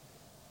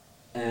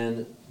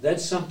 And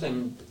that's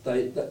something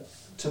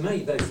to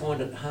me, they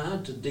find it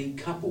hard to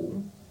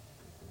decouple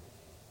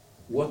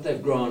what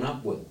they've grown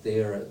up with.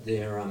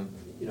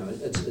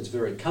 It's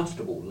very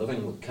comfortable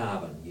living with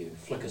carbon. You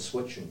flick a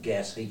switch and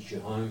gas heats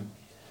your home.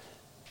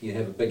 You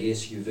have a big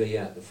SUV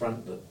out the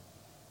front that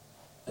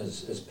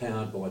is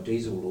powered by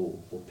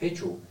diesel or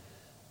petrol.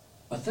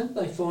 I think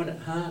they find it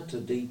hard to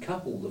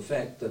decouple the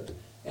fact that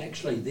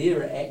actually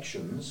their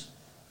actions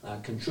are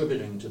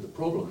contributing to the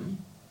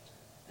problem,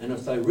 and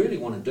if they really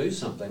want to do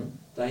something,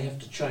 they have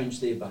to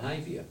change their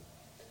behaviour.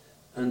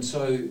 And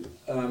so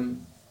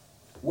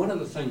one of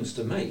the things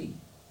to me,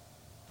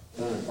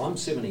 I'm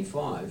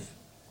 75,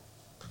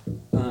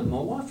 my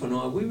wife and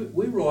I,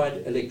 we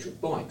ride electric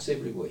bikes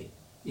everywhere.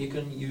 You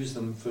can use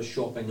them for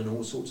shopping and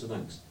all sorts of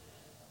things.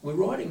 We're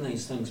riding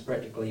these things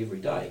practically every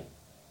day.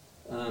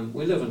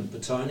 We live in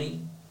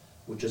Petone,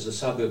 which is a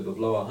suburb of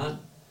Lower Hutt.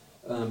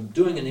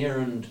 Doing an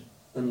errand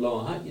in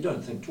Lower Hutt, you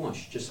don't think twice,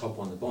 you just hop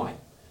on the bike.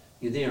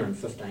 You're there in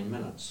 15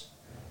 minutes.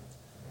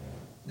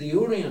 The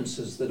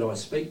audiences that I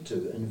speak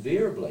to,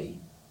 invariably,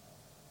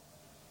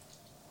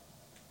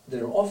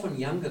 they're often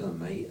younger than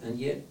me, and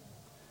yet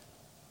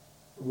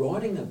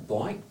riding a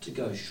bike to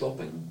go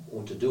shopping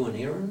or to do an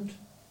errand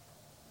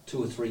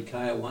 2 or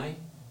 3k away,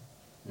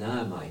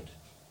 nah mate,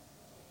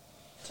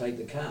 take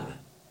the car.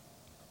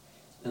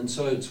 And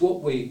so it's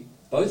what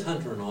both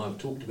Hunter and I have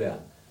talked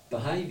about,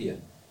 behaviour.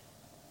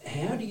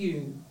 How do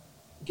you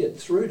get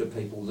through to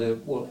people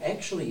that, well,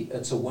 actually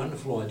it's a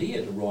wonderful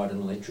idea to ride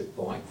an electric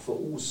bike for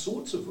all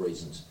sorts of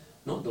reasons,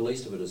 not the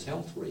least of it is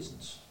health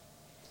reasons,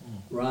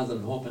 rather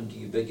than hop into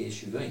your big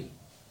SUV.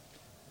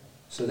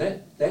 So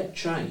that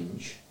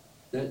change,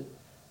 that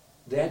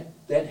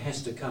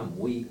has to come.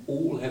 We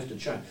all have to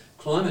change.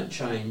 Climate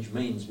change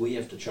means we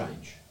have to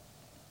change.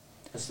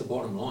 That's the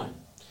bottom line.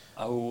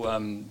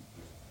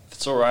 If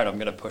it's all right, I'm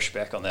going to push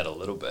back on that a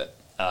little bit.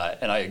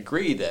 And I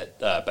agree that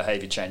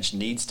behaviour change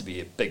needs to be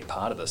a big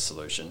part of the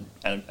solution.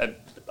 And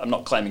I'm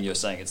not claiming you're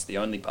saying it's the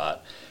only part.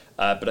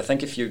 But I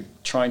think if you're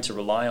trying to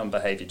rely on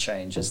behaviour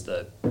change as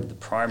the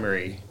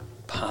primary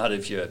part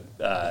of your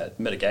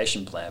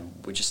mitigation plan,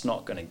 we're just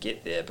not going to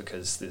get there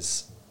because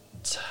there's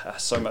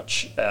so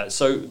much.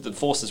 So the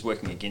forces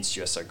working against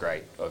you are so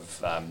great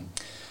of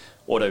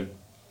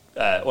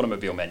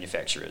automobile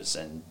manufacturers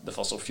and the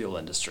fossil fuel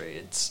industry.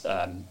 It's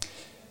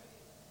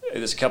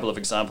there's a couple of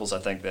examples I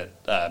think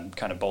that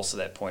kind of bolster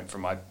that point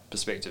from my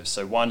perspective.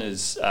 So one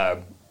is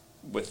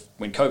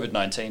when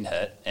COVID-19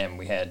 hit and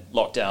we had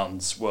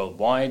lockdowns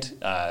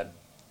worldwide, a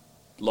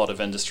lot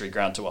of industry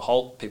ground to a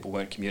halt, people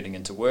weren't commuting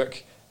into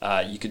work.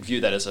 You could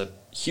view that as a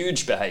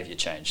huge behaviour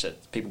change,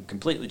 that people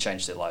completely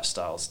changed their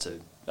lifestyles to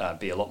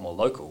be a lot more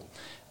local.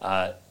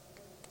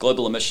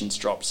 Global emissions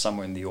dropped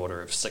somewhere in the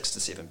order of 6 to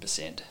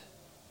 7%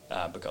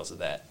 because of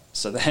that.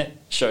 So that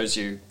shows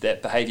you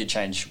that behaviour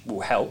change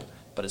will help,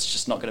 but it's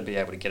just not going to be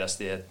able to get us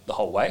there the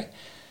whole way.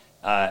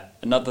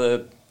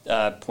 Another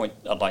point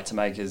I'd like to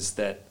make is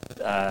that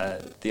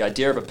the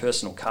idea of a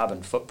personal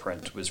carbon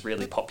footprint was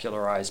really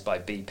popularised by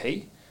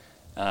BP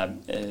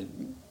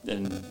in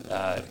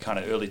kind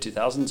of early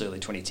 2000s, early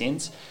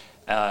 2010s,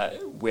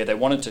 where they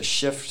wanted to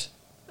shift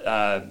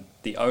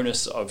the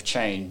onus of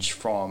change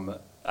from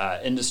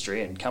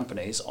industry and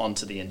companies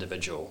onto the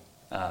individual,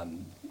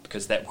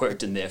 because that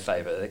worked in their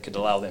favour. It could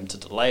allow them to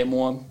delay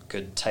more,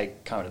 could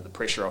take kind of the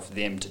pressure off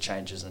them to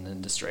change as an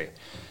industry.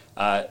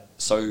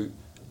 So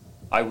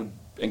I would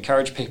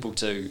encourage people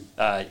to,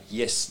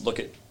 look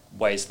at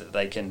ways that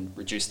they can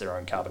reduce their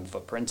own carbon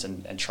footprint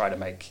and try to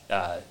make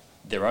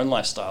their own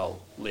lifestyle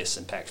less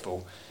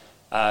impactful,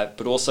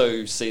 but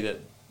also see that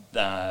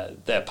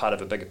they're part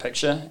of a bigger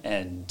picture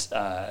and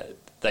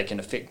they can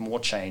affect more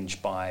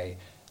change by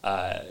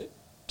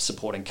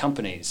supporting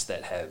companies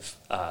that have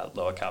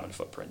lower carbon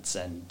footprints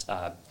and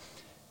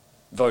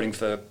voting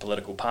for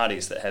political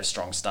parties that have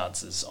strong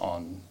stances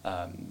on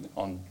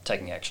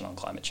taking action on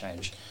climate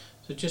change.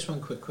 So just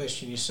one quick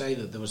question. You say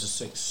that there was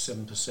a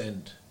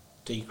 6-7%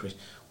 decrease.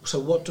 So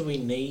what do we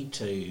need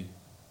to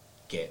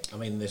get? I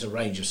mean, there's a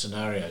range of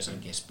scenarios, I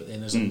guess, but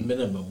then as a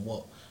minimum,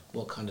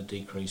 what kind of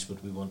decrease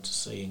would we want to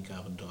see in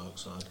carbon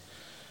dioxide?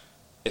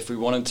 If we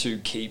wanted to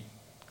keep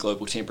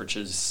global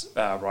temperatures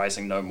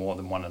rising no more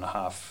than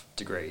 1.5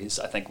 degrees,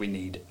 I think we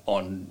need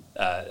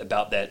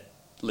about that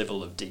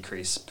level of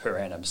decrease per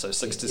annum, so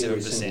 6 to 7%.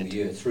 Every single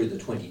year through the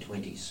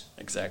 2020s.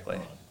 Exactly.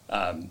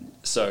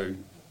 Right.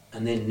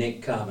 And then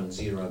net carbon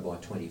zero by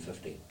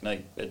 2050.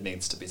 It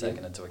needs to be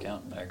taken into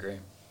account, I agree.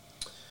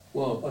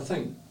 Well, I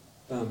think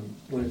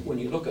when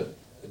you look at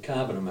the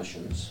carbon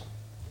emissions,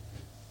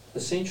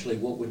 essentially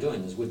what we're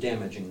doing is we're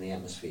damaging the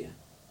atmosphere.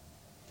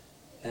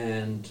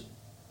 And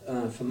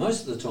for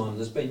most of the time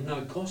there's been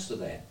no cost to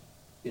that.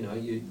 You know,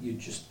 you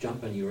just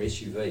jump in your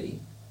SUV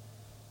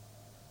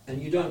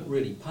and you don't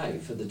really pay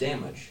for the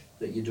damage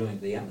that you're doing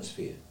to the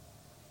atmosphere.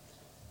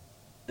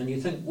 And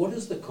you think, what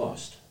is the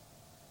cost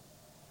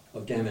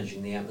of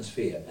damaging the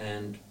atmosphere?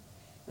 And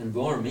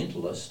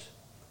environmentalists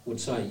would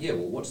say, yeah,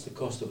 well, what's the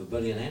cost of 1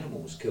 billion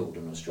animals killed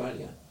in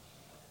Australia?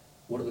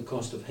 What are the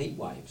cost of heat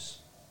waves,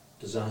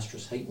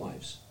 disastrous heat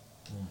waves?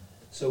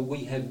 So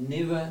we have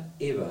never,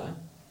 ever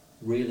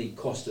really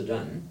factored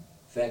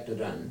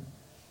in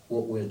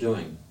what we're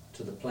doing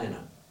to the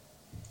planet.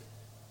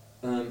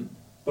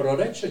 But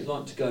I'd actually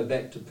like to go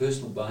back to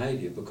personal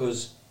behaviour,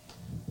 because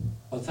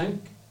I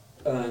think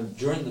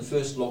during the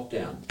first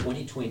lockdown,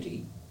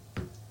 2020,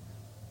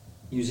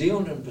 New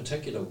Zealand in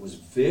particular was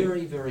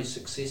very, very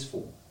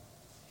successful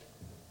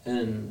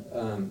in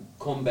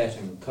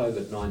combating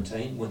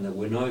COVID-19 when there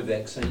were no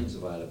vaccines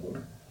available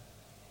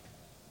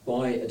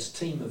by its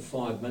Team of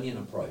 5 Million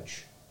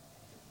approach.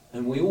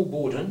 And we all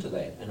bought into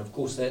that, and of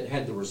course that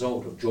had the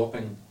result of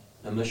dropping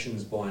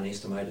emissions by an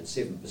estimated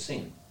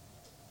 7%.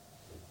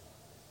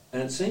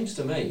 And it seems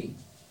to me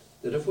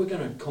that if we're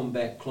going to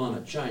combat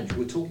climate change,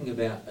 we're talking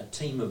about a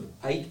Team of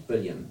 8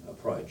 Billion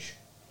approach.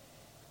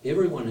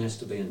 Everyone has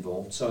to be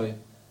involved. So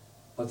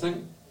I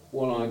think,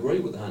 while I agree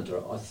with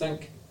Hunter, I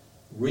think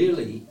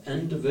really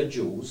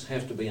individuals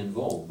have to be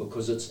involved,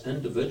 because it's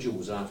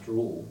individuals, after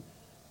all,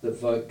 that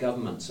vote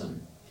governments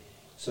in.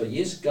 So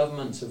yes,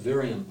 governments are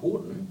very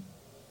important,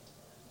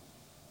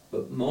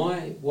 but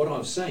what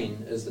I've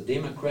seen is the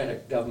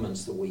democratic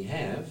governments that we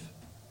have,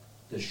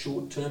 there's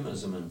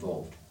short-termism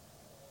involved.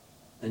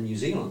 In New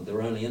Zealand,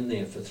 they're only in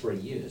there for 3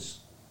 years.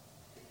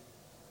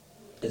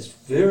 It's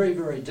very,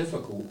 very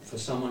difficult for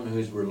someone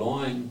who's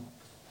relying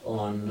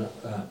on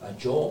a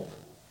job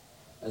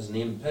as an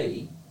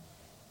MP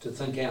to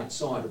think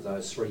outside of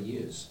those 3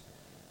 years.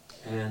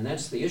 And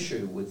that's the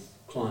issue with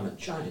climate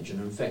change, and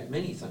in fact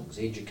many things,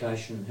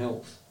 education,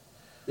 health.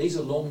 These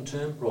are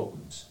long-term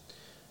problems.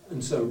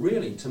 And so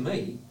really, to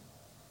me,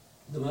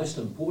 the most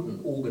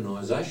important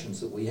organisations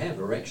that we have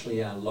are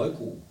actually our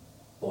local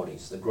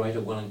bodies, the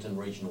Greater Wellington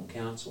Regional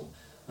Council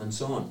and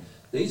so on.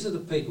 These are the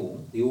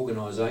people, the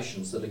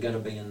organisations that are going to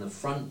be in the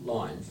front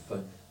line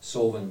for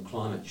solving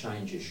climate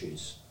change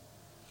issues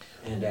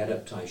and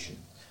adaptation.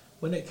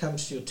 When it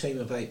comes to your team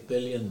of 8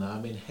 billion though, I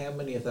mean, how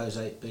many of those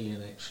 8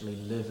 billion actually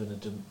live in a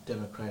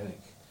democratic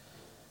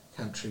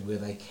country where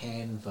they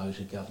can vote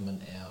a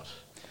government out.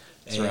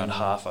 It's around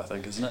half, I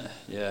think, isn't it?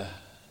 Yeah.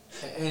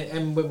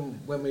 And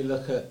when we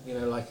look at,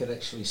 like it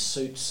actually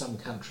suits some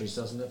countries,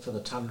 doesn't it, for the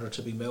tundra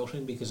to be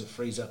melting because it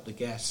frees up the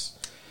gas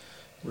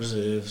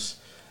reserves.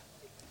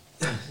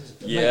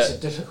 It makes it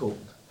difficult.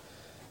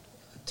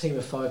 A team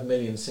of 5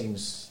 million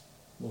seems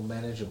more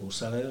manageable.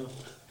 So,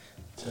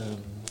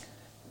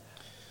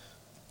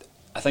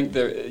 I think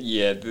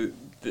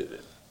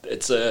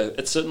it's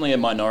certainly a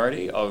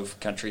minority of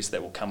countries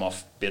that will come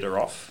off better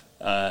off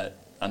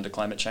under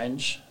climate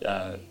change.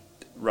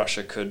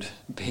 Russia could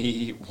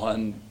be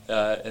one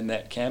in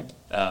that camp,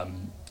 but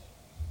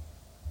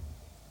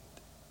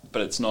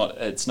it's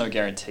no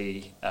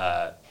guarantee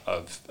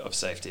of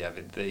safety. I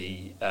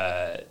mean,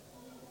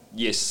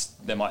 yes,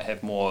 they might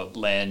have more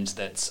land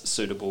that's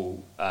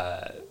suitable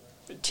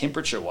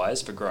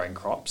temperature-wise for growing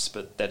crops,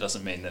 but that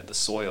doesn't mean that the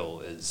soil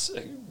is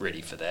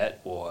ready for that,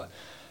 or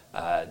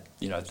the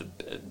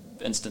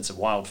instance of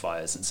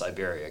wildfires in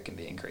Siberia can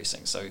be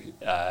increasing. So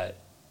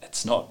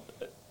it's not.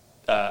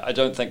 I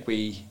don't think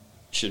we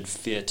should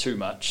fear too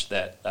much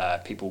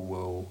that people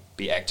will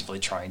be actively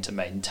trying to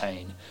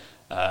maintain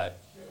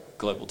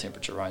global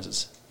temperature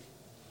rises.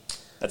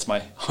 That's my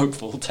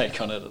hopeful take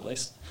on it, at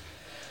least.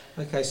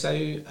 Okay, so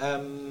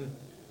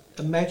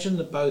imagine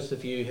that both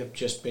of you have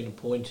just been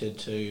appointed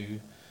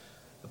to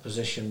a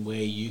position where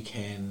you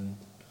can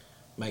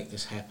make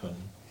this happen,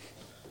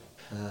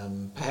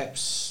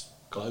 perhaps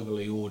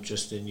globally or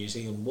just in New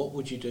Zealand. What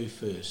would you do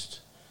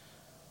first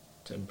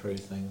to improve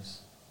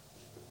things?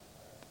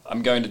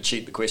 I'm going to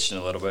cheat the question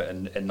a little bit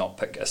and not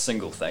pick a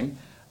single thing.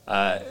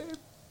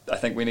 I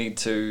think we need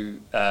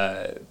to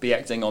be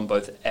acting on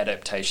both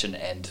adaptation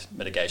and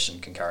mitigation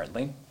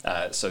concurrently.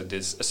 So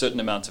there's a certain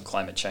amount of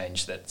climate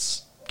change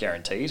that's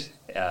guaranteed,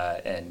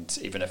 and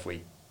even if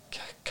we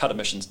cut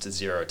emissions to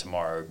zero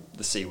tomorrow,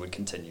 the sea would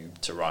continue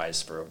to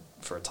rise for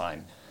a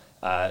time.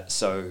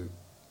 So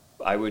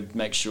I would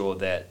make sure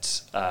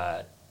that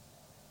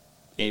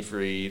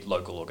every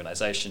local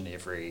organisation,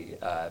 every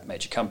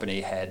major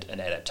company had an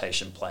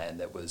adaptation plan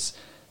that was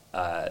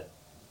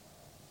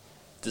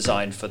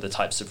designed for the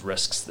types of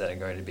risks that are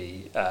going to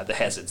be, the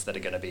hazards that are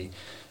going to be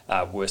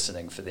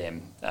worsening for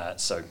them.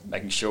 So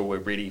making sure we're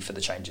ready for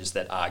the changes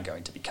that are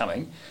going to be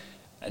coming.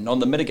 And on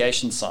the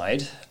mitigation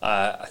side,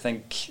 I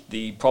think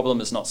the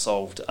problem is not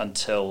solved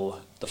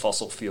until the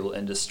fossil fuel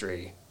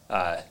industry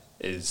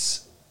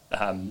is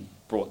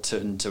brought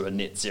into a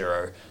net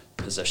zero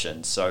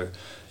position. So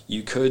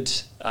you could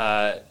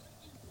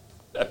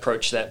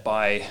approach that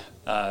by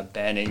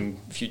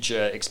banning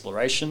future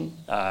exploration,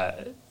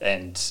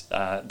 and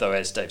though,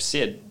 as Dave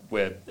said,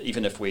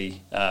 even if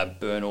we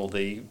burn all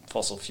the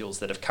fossil fuels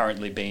that have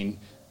currently been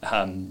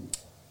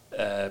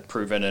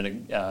proven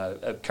and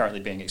are currently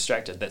being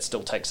extracted, that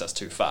still takes us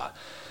too far.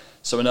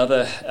 So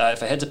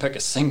if I had to pick a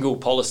single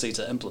policy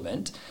to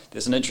implement,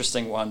 there's an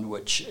interesting one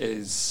which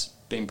is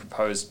being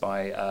proposed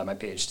by my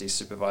PhD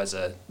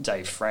supervisor,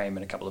 Dave Frame,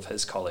 and a couple of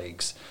his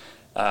colleagues,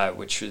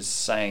 which is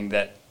saying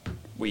that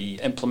we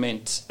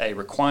implement a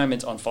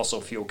requirement on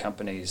fossil fuel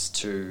companies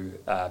to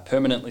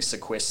permanently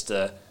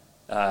sequester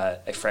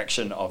a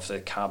fraction of the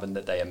carbon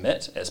that they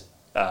emit as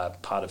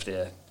part of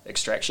their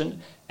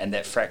extraction, and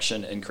that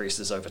fraction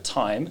increases over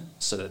time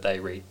so that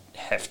they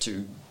have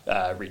to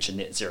reach a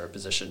net zero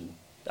position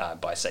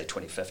by, say,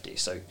 2050.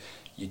 So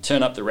you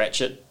turn up the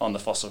ratchet on the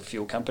fossil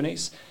fuel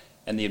companies,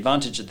 and the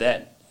advantage of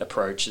that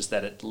approach is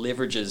that it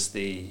leverages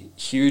the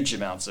huge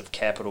amounts of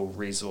capital,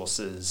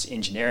 resources,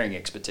 engineering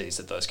expertise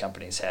that those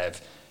companies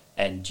have,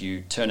 and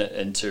you turn it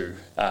into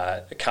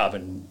a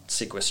carbon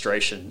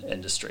sequestration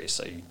industry.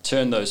 So you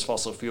turn those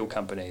fossil fuel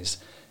companies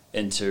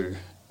into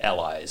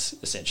allies,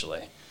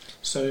 essentially.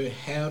 So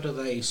how do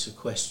they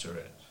sequester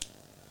it?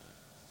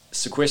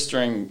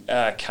 Sequestering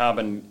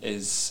carbon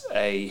is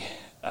a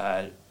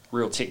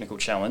real technical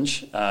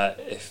challenge.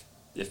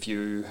 If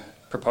you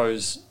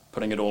propose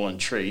putting it all in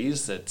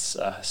trees, that's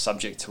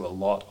subject to a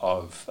lot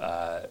of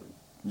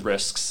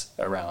risks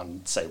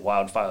around, say,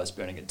 wildfires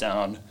burning it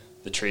down,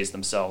 the trees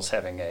themselves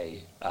having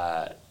a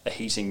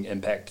heating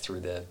impact through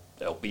the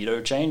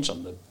albedo change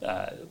on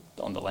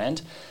the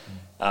land.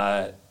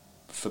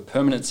 For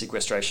permanent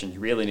sequestration, you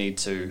really need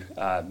to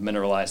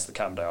mineralize the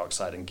carbon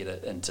dioxide and get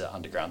it into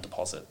underground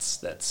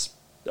deposits.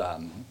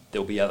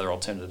 There'll be other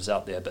alternatives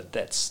out there, but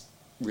that's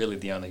really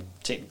the only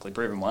technically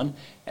proven one,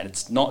 and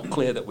it's not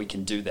clear that we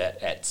can do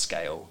that at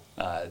scale.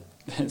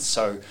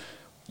 So,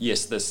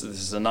 yes, this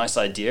is a nice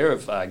idea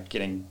of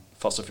getting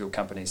fossil fuel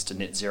companies to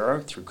net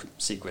zero through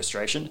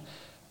sequestration,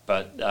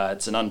 but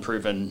it's an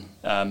unproven.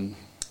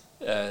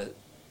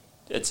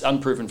 It's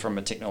unproven from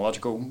a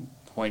technological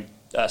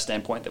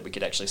standpoint that we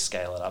could actually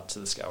scale it up to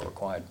the scale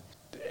required.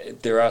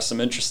 There are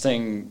some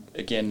interesting,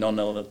 again,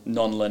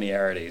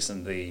 non-linearities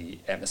in the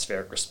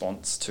atmospheric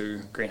response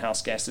to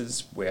greenhouse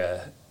gases,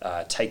 where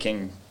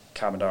taking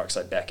carbon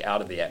dioxide back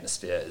out of the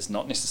atmosphere is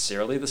not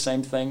necessarily the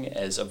same thing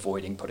as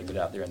avoiding putting it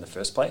out there in the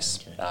first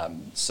place. Okay.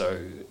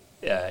 So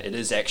it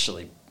is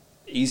actually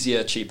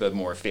easier, cheaper,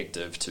 more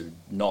effective to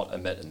not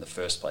emit in the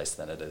first place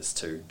than it is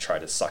to try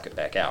to suck it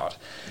back out.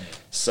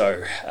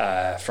 So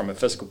from a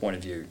physical point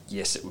of view,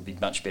 yes, it would be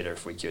much better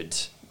if we could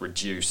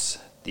reduce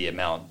the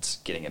amount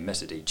getting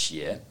emitted each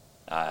year.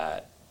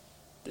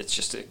 It's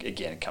just,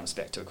 again, it comes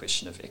back to a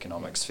question of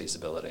economics,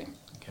 feasibility.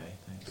 Okay,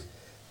 thanks.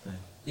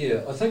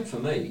 Yeah, I think for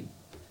me,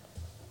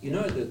 you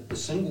know, the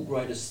single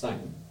greatest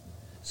thing,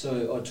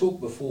 so I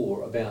talked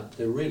before about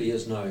there really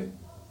is no,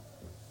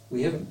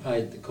 we haven't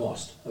paid the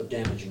cost of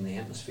damaging the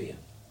atmosphere.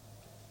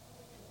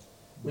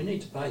 We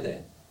need to pay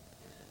that.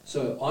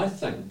 So I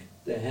think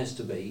there has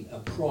to be a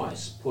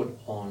price put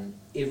on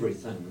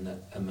everything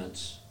that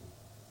emits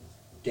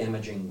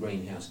damaging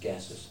greenhouse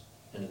gases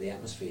into the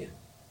atmosphere.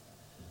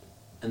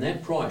 And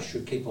that price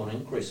should keep on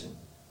increasing.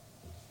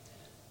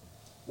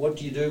 What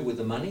do you do with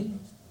the money?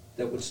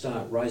 That would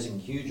start raising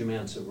huge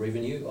amounts of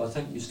revenue. I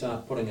think you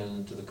start putting it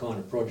into the kind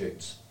of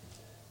projects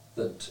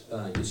that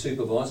your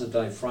supervisor,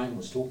 Dave Frame,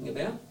 was talking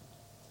about.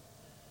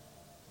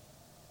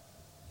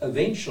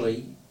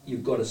 Eventually,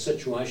 you've got a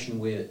situation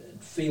where it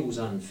feels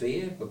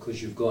unfair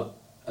because you've got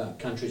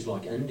countries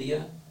like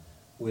India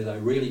where they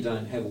really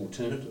don't have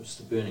alternatives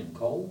to burning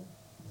coal.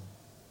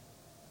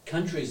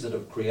 Countries that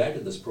have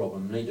created this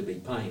problem need to be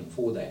paying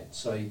for that.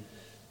 So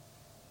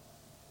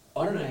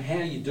I don't know how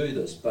you do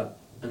this, but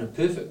in a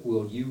perfect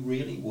world, you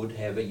really would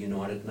have a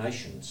United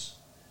Nations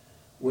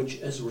which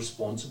is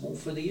responsible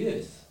for the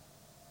earth.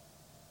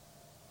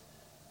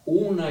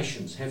 All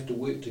nations have to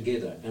work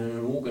together in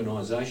an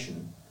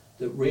organisation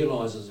that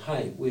realises,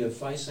 hey, we are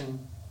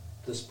facing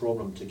this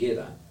problem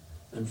together,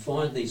 and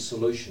find these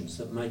solutions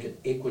that make it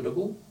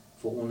equitable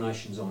for all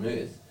nations on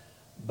earth,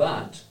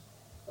 but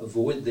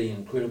avoid the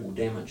incredible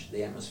damage to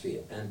the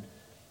atmosphere. And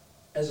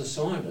as a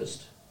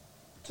scientist,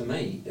 to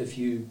me, if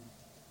you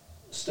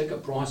stick a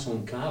price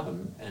on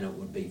carbon, and it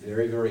would be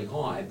very, very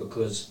high,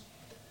 because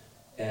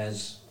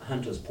as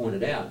Hunter's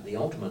pointed out, the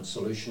ultimate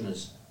solution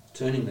is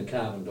turning the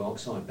carbon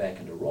dioxide back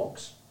into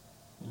rocks.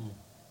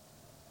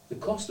 The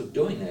cost of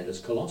doing that is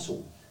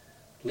colossal,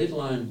 let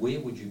alone where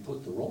would you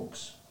put the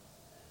rocks?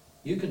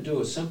 You can do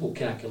a simple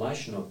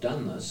calculation, I've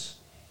done this,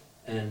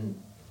 and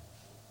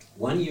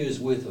 1 year's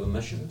worth of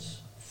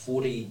emissions,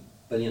 40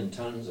 billion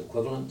tonnes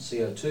equivalent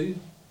CO2,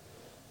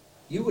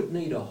 you would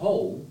need a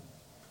whole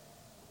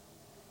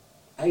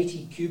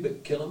 80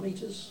 cubic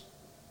kilometres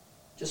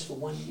just for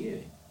 1 year,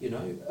 you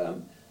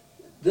know.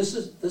 This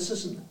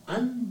is an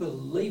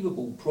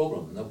unbelievable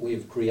problem that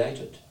we've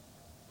created.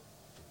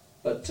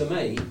 But to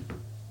me,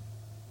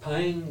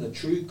 paying the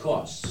true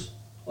costs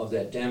of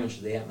that damage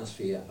to the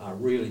atmosphere are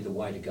really the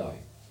way to go.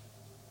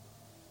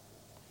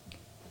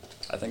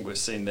 I think we've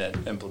seen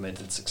that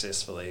implemented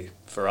successfully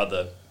for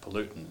other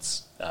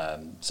pollutants.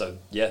 So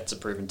yeah, it's a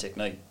proven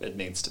technique. It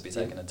needs to be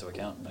taken into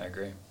account. I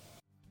agree.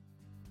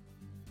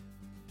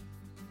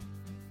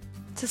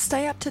 To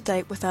stay up to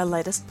date with our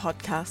latest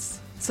podcasts,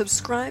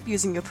 subscribe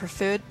using your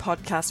preferred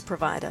podcast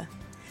provider.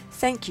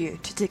 Thank you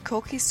to Te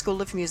Koki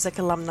School of Music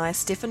alumni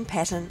Stephen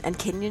Patton and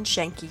Kenyon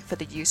Shanky for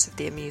the use of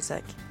their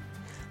music.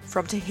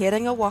 From Te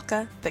Herenga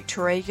Waka,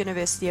 Victoria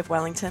University of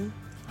Wellington,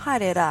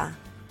 haere rā.